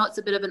this. And I know it's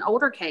a bit of an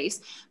older case,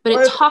 but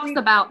it talks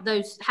about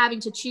those having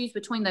to choose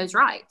between those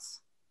rights.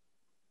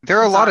 There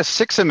are a lot of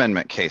Sixth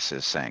Amendment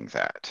cases saying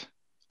that.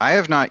 I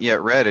have not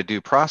yet read a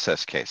due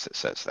process case that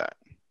says that.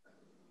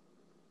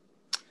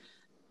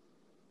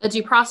 A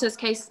due process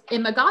case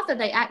in McGautha,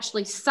 they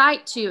actually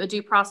cite to a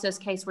due process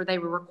case where they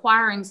were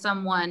requiring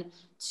someone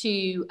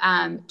to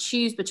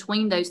choose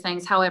between those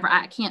things. However,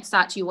 I can't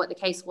cite to you what the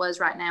case was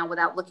right now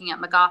without looking at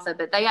McGautha,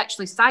 but they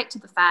actually cite to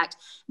the fact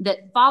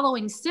that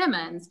following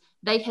Simmons,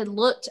 they had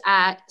looked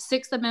at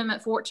Sixth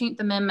Amendment, 14th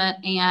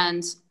Amendment,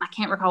 and I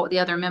can't recall what the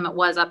other amendment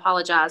was, I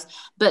apologize,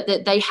 but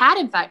that they had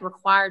in fact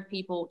required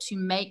people to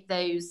make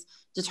those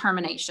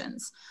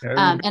determinations.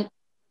 And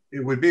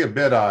it would be a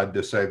bit odd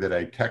to say that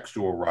a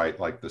textual right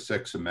like the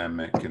Sixth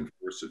Amendment can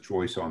force a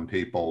choice on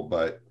people,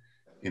 but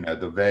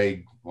the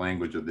vague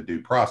language of the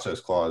Due Process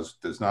Clause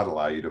does not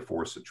allow you to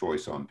force a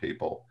choice on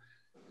people.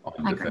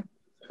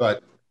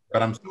 But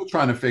I'm still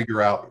trying to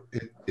figure out,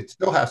 it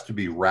still has to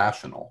be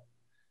rational.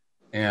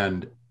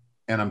 And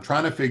I'm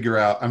trying to figure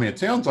out, I mean, it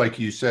sounds like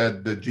you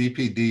said the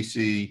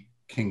GPDC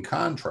can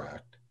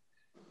contract.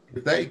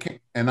 If they can,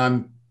 and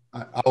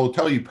I will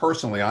tell you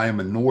personally, I am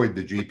annoyed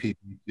the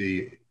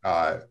GPDC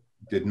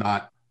did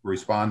not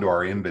respond to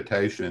our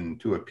invitation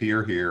to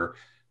appear here,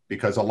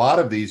 because a lot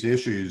of these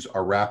issues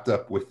are wrapped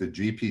up with the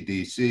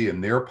GPDC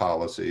and their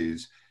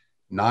policies,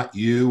 not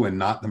you and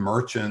not the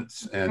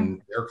merchants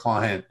and their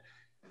client.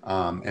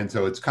 And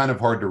so it's kind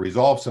of hard to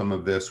resolve some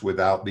of this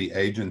without the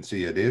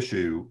agency at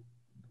issue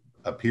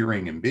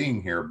appearing and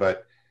being here.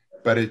 But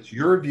it's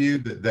your view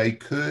that they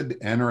could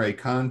enter a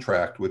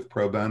contract with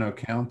pro bono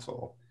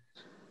counsel.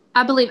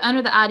 I believe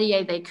under the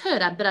IDA they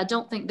could, but I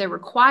don't think they're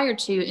required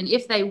to. And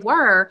if they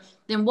were,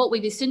 then what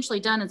we've essentially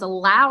done is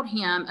allowed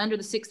him under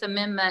the Sixth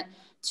Amendment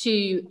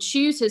to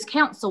choose his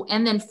counsel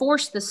and then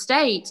force the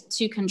state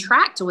to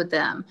contract with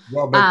them.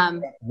 Well,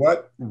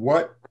 but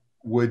what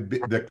would be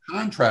the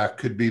contract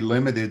could be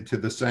limited to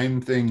the same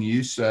thing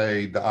you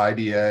say the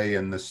IDA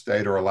and the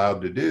state are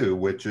allowed to do,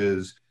 which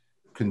is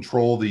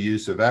control the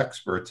use of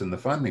experts and the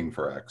funding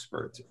for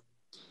experts.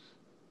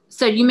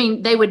 So you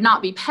mean they would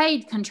not be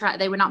paid contract?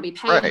 They would not be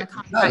paid in the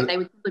contract. No. They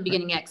would be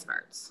getting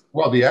experts.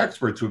 Well, the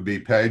experts would be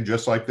paid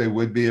just like they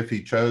would be if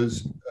he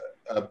chose.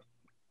 But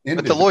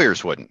the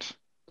lawyers wouldn't.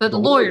 But the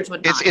lawyers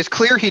would not. It's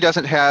clear he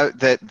doesn't have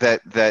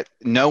that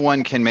no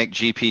one can make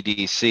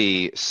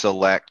GPDC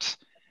select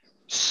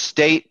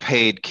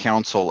state-paid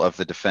counsel of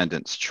the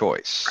defendant's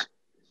choice.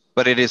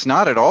 But it is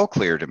not at all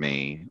clear to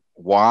me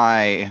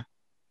why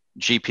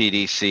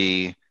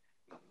GPDC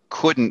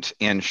couldn't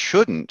and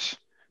shouldn't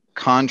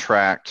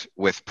contract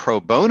with pro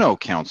bono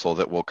counsel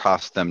that will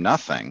cost them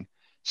nothing,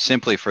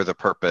 simply for the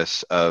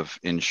purpose of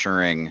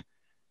ensuring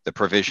the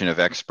provision of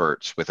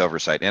experts with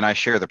oversight. And I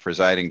share the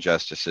presiding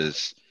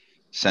justice's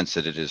sense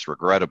that it is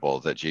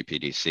regrettable that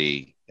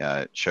GPDC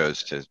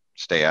chose to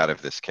stay out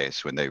of this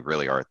case when they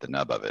really are at the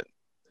nub of it.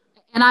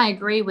 And I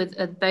agree with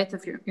both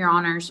of your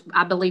honors.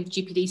 I believe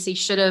GPDC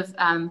should have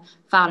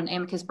filed an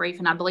amicus brief,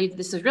 and I believe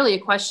this is really a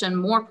question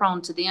more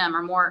prone to them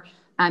or more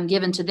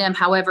given to them.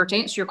 However, to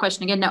answer your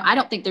question again, no, I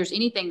don't think there's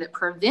anything that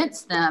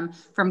prevents them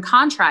from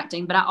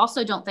contracting, but I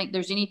also don't think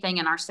there's anything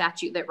in our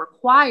statute that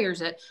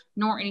requires it,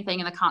 nor anything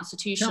in the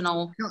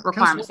constitutional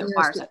requirements that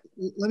requires it.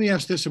 Let me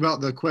ask this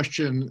about the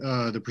question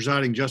the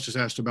presiding justice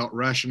asked about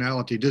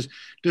rationality. Does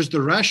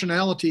the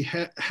rationality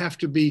have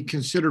to be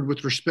considered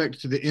with respect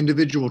to the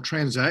individual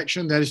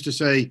transaction? That is to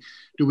say,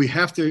 do we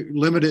have to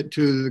limit it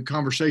to the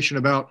conversation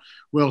about,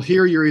 well,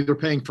 here you're either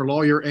paying for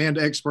lawyer and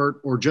expert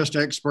or just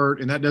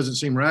expert, and that doesn't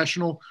seem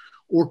rational?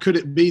 Or could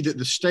it be that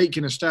the state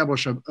can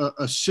establish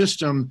a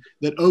system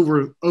that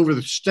over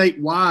the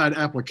statewide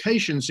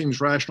application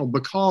seems rational,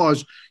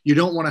 because you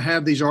don't want to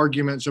have these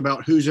arguments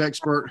about who's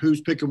expert,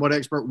 who's picking what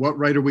expert, what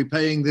rate are we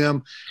paying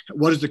them,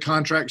 what does the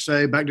contract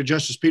say? Back to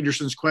Justice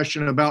Peterson's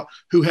question about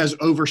who has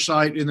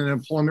oversight in an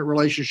employment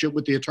relationship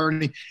with the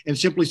attorney, and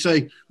simply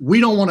say, we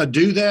don't want to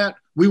do that.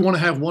 We want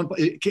to have one.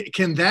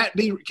 Can that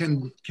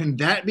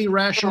be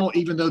rational,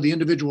 even though the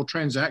individual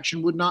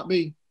transaction would not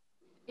be?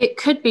 It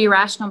could be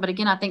rational, but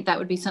again, I think that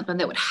would be something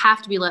that would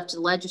have to be left to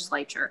the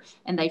legislature,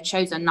 and they've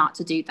chosen not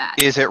to do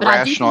that. Is it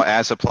rational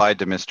as applied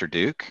to Mr.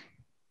 Duke?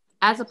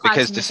 As applied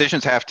because to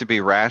decisions have to be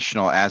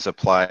rational as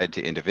applied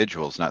to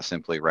individuals, not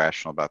simply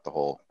rational about the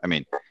whole. I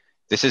mean,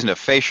 this isn't a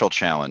facial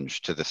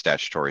challenge to the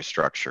statutory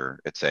structure.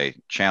 It's a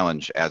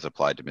challenge as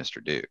applied to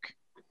Mr. Duke.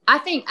 I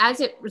think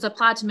as it was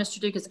applied to Mr.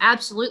 Duke, it's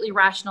absolutely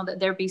rational that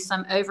there be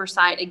some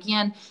oversight.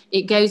 Again,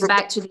 it goes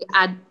back to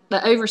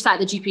the oversight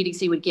the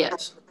GPDC would give.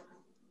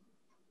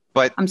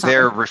 But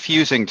they're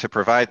refusing to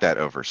provide that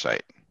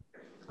oversight.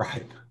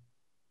 Right.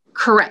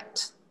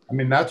 Correct. I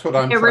mean, that's what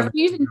they're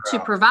refusing to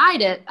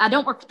provide it. I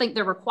don't think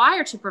they're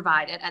required to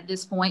provide it at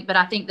this point, but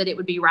I think that it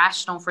would be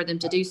rational for them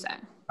to do so.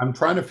 I'm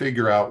trying to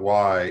figure out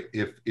why,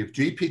 if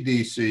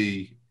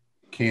GPDC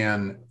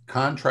can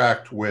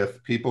contract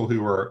with people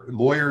who are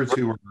lawyers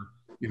who are,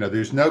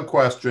 there's no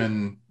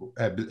question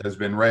has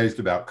been raised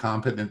about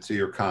competency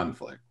or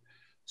conflict.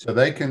 So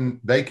they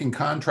can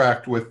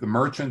contract with the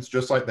merchants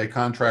just like they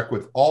contract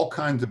with all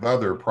kinds of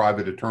other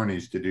private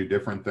attorneys to do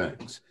different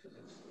things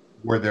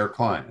where they're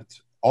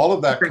clients. All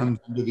of that comes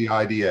into the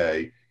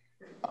IDA.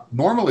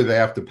 Normally they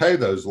have to pay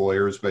those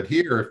lawyers, but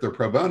here, if they're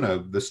pro bono,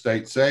 the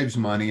state saves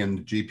money and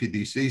the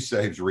GPDC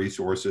saves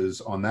resources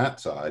on that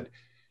side.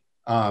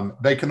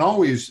 They can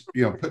always,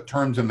 put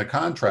terms in the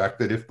contract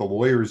that if the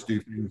lawyers do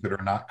things that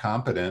are not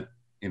competent,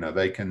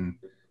 they can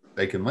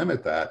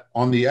limit that.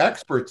 On the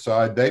expert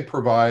side, they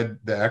provide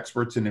the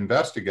experts and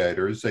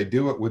investigators. They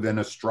do it within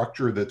a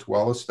structure that's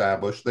well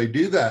established. They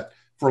do that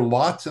for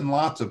lots and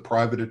lots of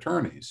private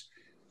attorneys.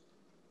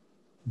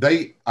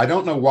 I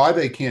don't know why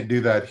they can't do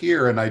that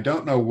here, and I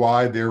don't know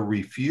why their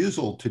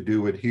refusal to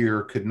do it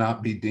here could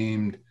not be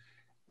deemed,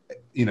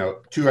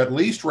 to at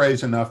least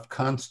raise enough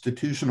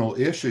constitutional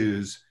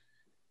issues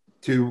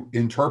to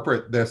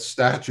interpret this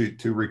statute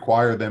to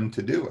require them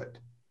to do it.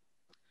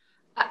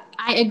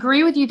 I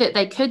agree with you that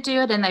they could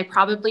do it and they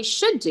probably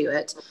should do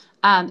it.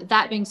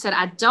 That being said,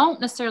 I don't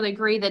necessarily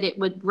agree that it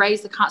would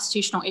raise the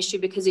constitutional issue,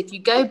 because if you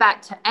go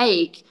back to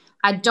AIC,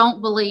 I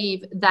don't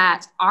believe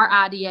that our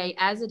IDA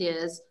as it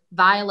is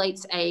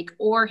violates AIC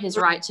or his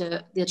right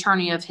to the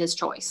attorney of his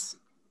choice.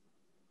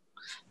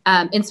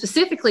 And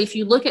specifically, if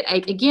you look at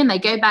AIC, again, they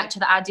go back to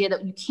the idea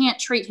that you can't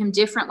treat him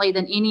differently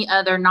than any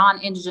other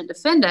non-indigent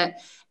defendant.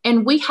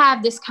 And we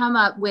have this come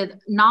up with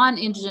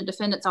non-indigent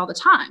defendants all the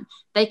time.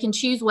 They can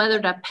choose whether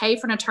to pay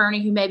for an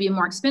attorney who may be a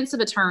more expensive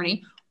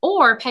attorney,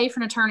 or pay for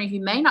an attorney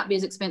who may not be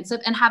as expensive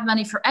and have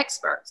money for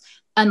experts.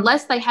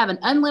 Unless they have an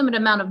unlimited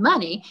amount of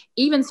money,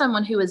 even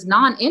someone who is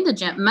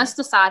non-indigent must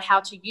decide how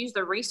to use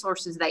the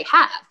resources they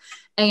have.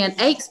 And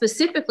AIC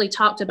specifically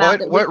talked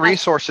about what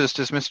resources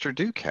does Mr.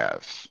 Duke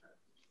have?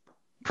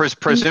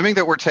 Presuming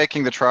that we're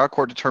taking the trial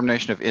court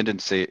determination of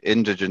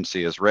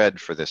indigency as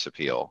read for this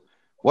appeal,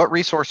 what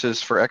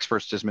resources for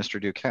experts does Mr.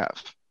 Duke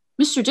have?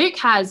 Mr. Duke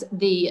has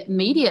the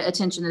media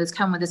attention that has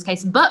come with this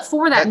case, but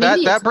for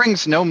that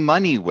brings no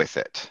money with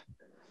it.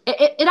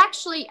 It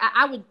actually,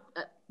 I would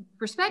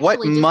respectfully.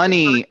 What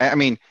money? I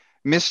mean,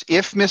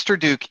 if Mr.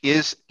 Duke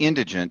is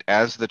indigent,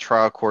 as the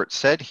trial court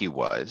said he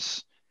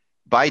was,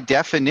 by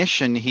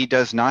definition, he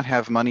does not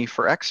have money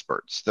for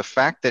experts. The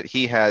fact that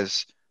he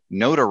has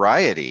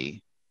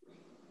notoriety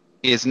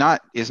is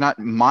not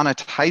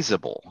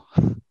monetizable,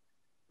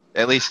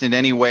 at least in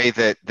any way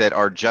that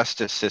our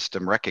justice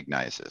system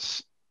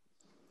recognizes.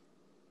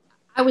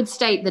 I would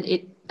state that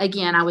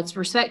I would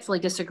respectfully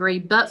disagree,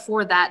 but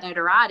for that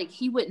notoriety,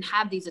 he wouldn't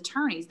have these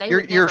attorneys. They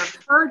would never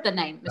have heard the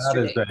name Mr.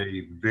 Duke. That is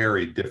a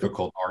very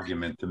difficult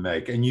argument to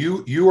make. And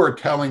you are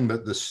telling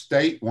that the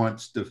state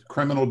wants the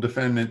criminal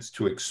defendants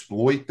to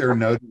exploit their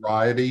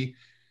notoriety.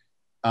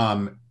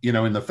 In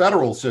the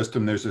federal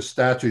system, there's a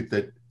statute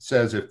that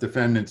says if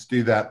defendants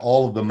do that,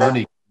 all of the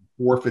money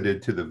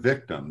forfeited to the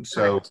victim.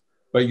 So, correct.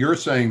 But you're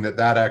saying that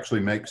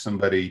actually makes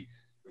somebody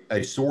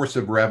a source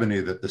of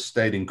revenue that the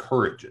state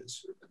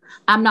encourages.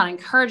 I'm not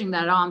encouraging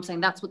that at all. I'm saying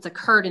that's what's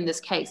occurred in this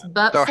case.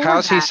 But so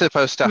how's he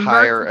supposed to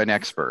hire an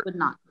expert? Would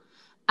not.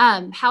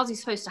 How's he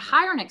supposed to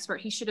hire an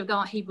expert? He should have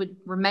gone. He would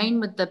remain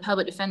with the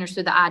public defenders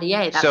through the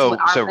IDA. That's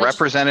so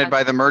represented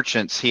by the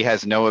merchants, he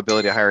has no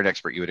ability to hire an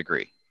expert. You would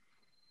agree?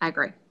 I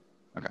agree.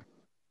 Okay.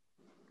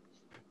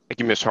 Thank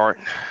you, Ms. Hart.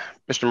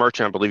 Mr.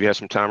 Merchant, I believe you have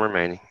some time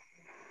remaining.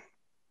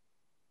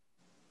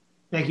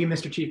 Thank you,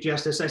 Mr. Chief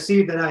Justice. I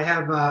see that I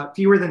have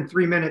fewer than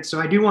 3 minutes, so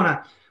I do want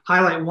to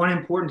highlight one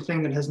important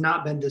thing that has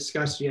not been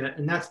discussed yet,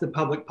 and that's the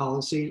public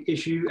policy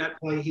issue at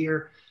play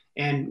here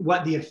and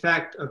what the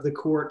effect of the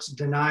court's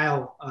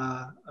denial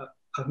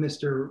of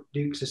Mr.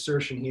 Duke's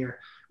assertion here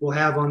will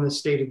have on the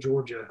state of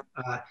Georgia.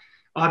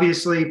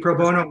 Obviously, pro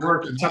bono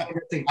work is something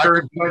that's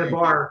encouraged by the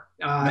bar.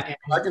 I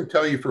can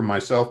tell you for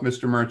myself,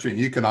 Mr. Merchant,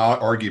 you can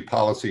argue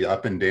policy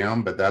up and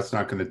down, but that's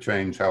not going to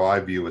change how I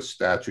view a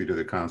statute of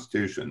the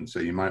Constitution. So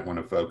you might want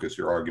to focus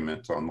your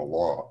arguments on the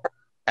law.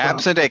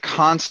 Absent a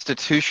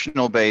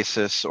constitutional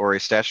basis or a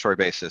statutory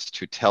basis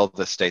to tell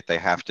the state they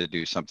have to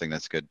do something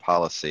that's good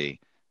policy,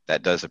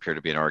 that does appear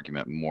to be an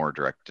argument more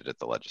directed at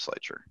the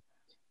legislature.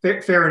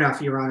 Fair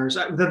enough, Your Honors.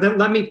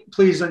 Let me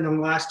please, in the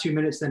last 2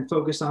 minutes, then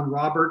focus on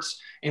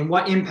Roberts and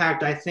what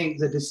impact I think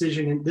the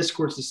decision in this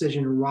court's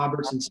decision in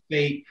Roberts and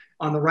Spate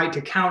on the right to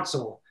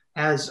counsel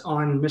has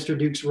on Mr.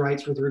 Duke's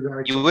rights with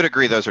regard to. You would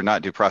agree those are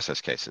not due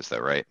process cases, though,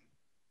 right?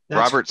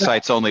 Roberts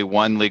cites only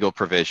one legal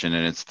provision,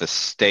 and it's the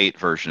state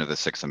version of the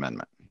Sixth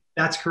Amendment.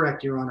 That's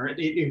correct, Your Honor.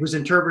 It was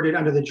interpreted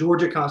under the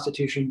Georgia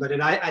Constitution, but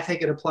I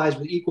think it applies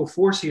with equal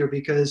force here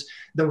because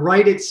the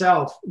right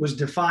itself was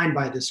defined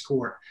by this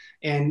court.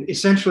 And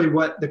essentially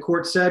what the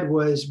court said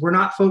was, we're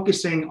not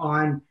focusing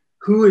on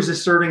who is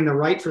asserting the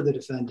right for the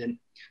defendant.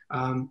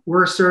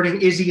 We're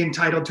asserting, is he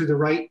entitled to the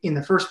right in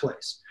the first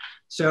place?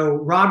 So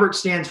Roberts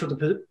stands for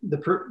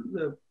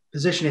the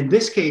position in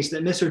this case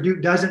that Mr.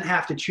 Duke doesn't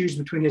have to choose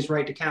between his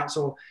right to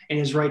counsel and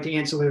his right to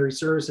ancillary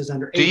services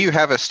under. Do you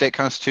have a state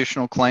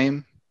constitutional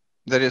claim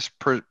that is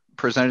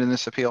presented in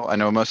this appeal? I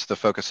know most of the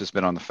focus has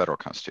been on the federal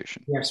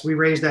Constitution. Yes, we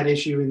raised that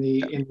issue in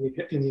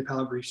the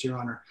appellate briefs, Your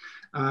Honor.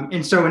 I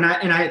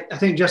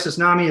think Justice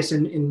Namias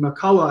in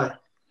McCullough,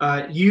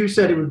 you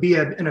said it would be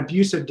an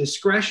abuse of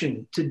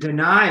discretion to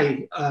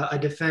deny a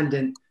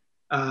defendant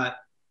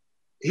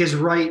his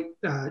right,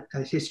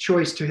 his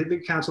choice to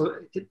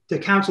the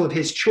counsel of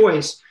his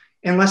choice,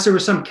 unless there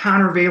was some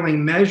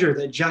countervailing measure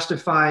that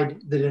justified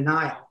the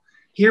denial.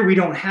 Here, we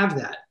don't have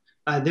that.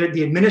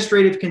 The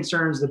administrative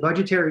concerns, the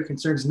budgetary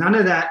concerns, none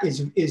of that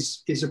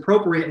is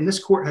appropriate. And this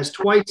court has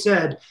twice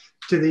said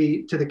to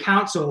the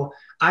counsel,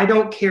 I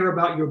don't care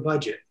about your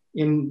budget.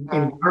 In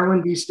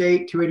Garland v.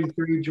 State,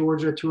 283,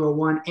 Georgia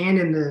 201, and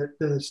in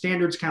the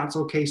Standards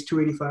Council case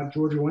 285,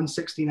 Georgia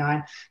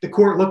 169, the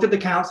court looked at the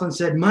counsel and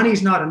said,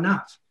 money's not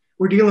enough.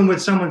 We're dealing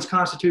with someone's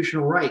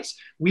constitutional rights.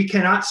 We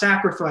cannot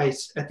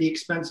sacrifice at the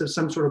expense of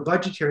some sort of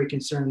budgetary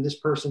concern this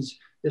person's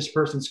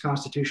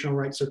constitutional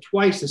rights. So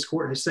twice this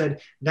court has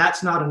said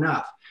that's not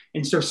enough.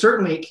 And so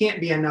certainly it can't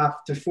be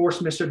enough to force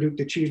Mr. Duke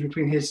to choose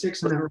between his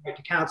Sixth Amendment right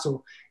to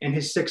counsel and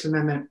his Sixth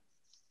Amendment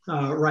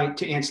right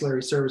to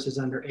ancillary services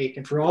under 8.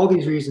 And for all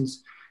these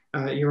reasons,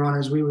 Your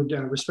Honors, we would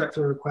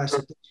respectfully request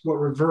that the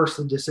court reverse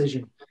the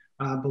decision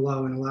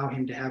below and allow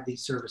him to have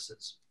these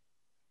services.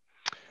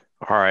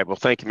 All right. Well,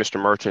 thank you, Mr.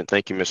 Merchant.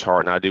 Thank you, Ms.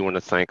 Hart. And I do want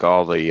to thank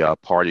all the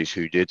parties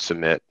who did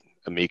submit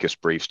amicus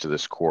briefs to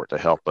this court to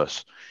help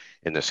us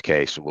in this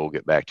case. And we'll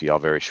get back to y'all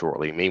very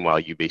shortly. Meanwhile,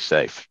 you be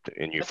safe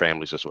and your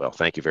families as well.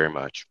 Thank you very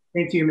much.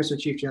 Thank you, Mr.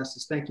 Chief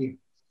Justice. Thank you.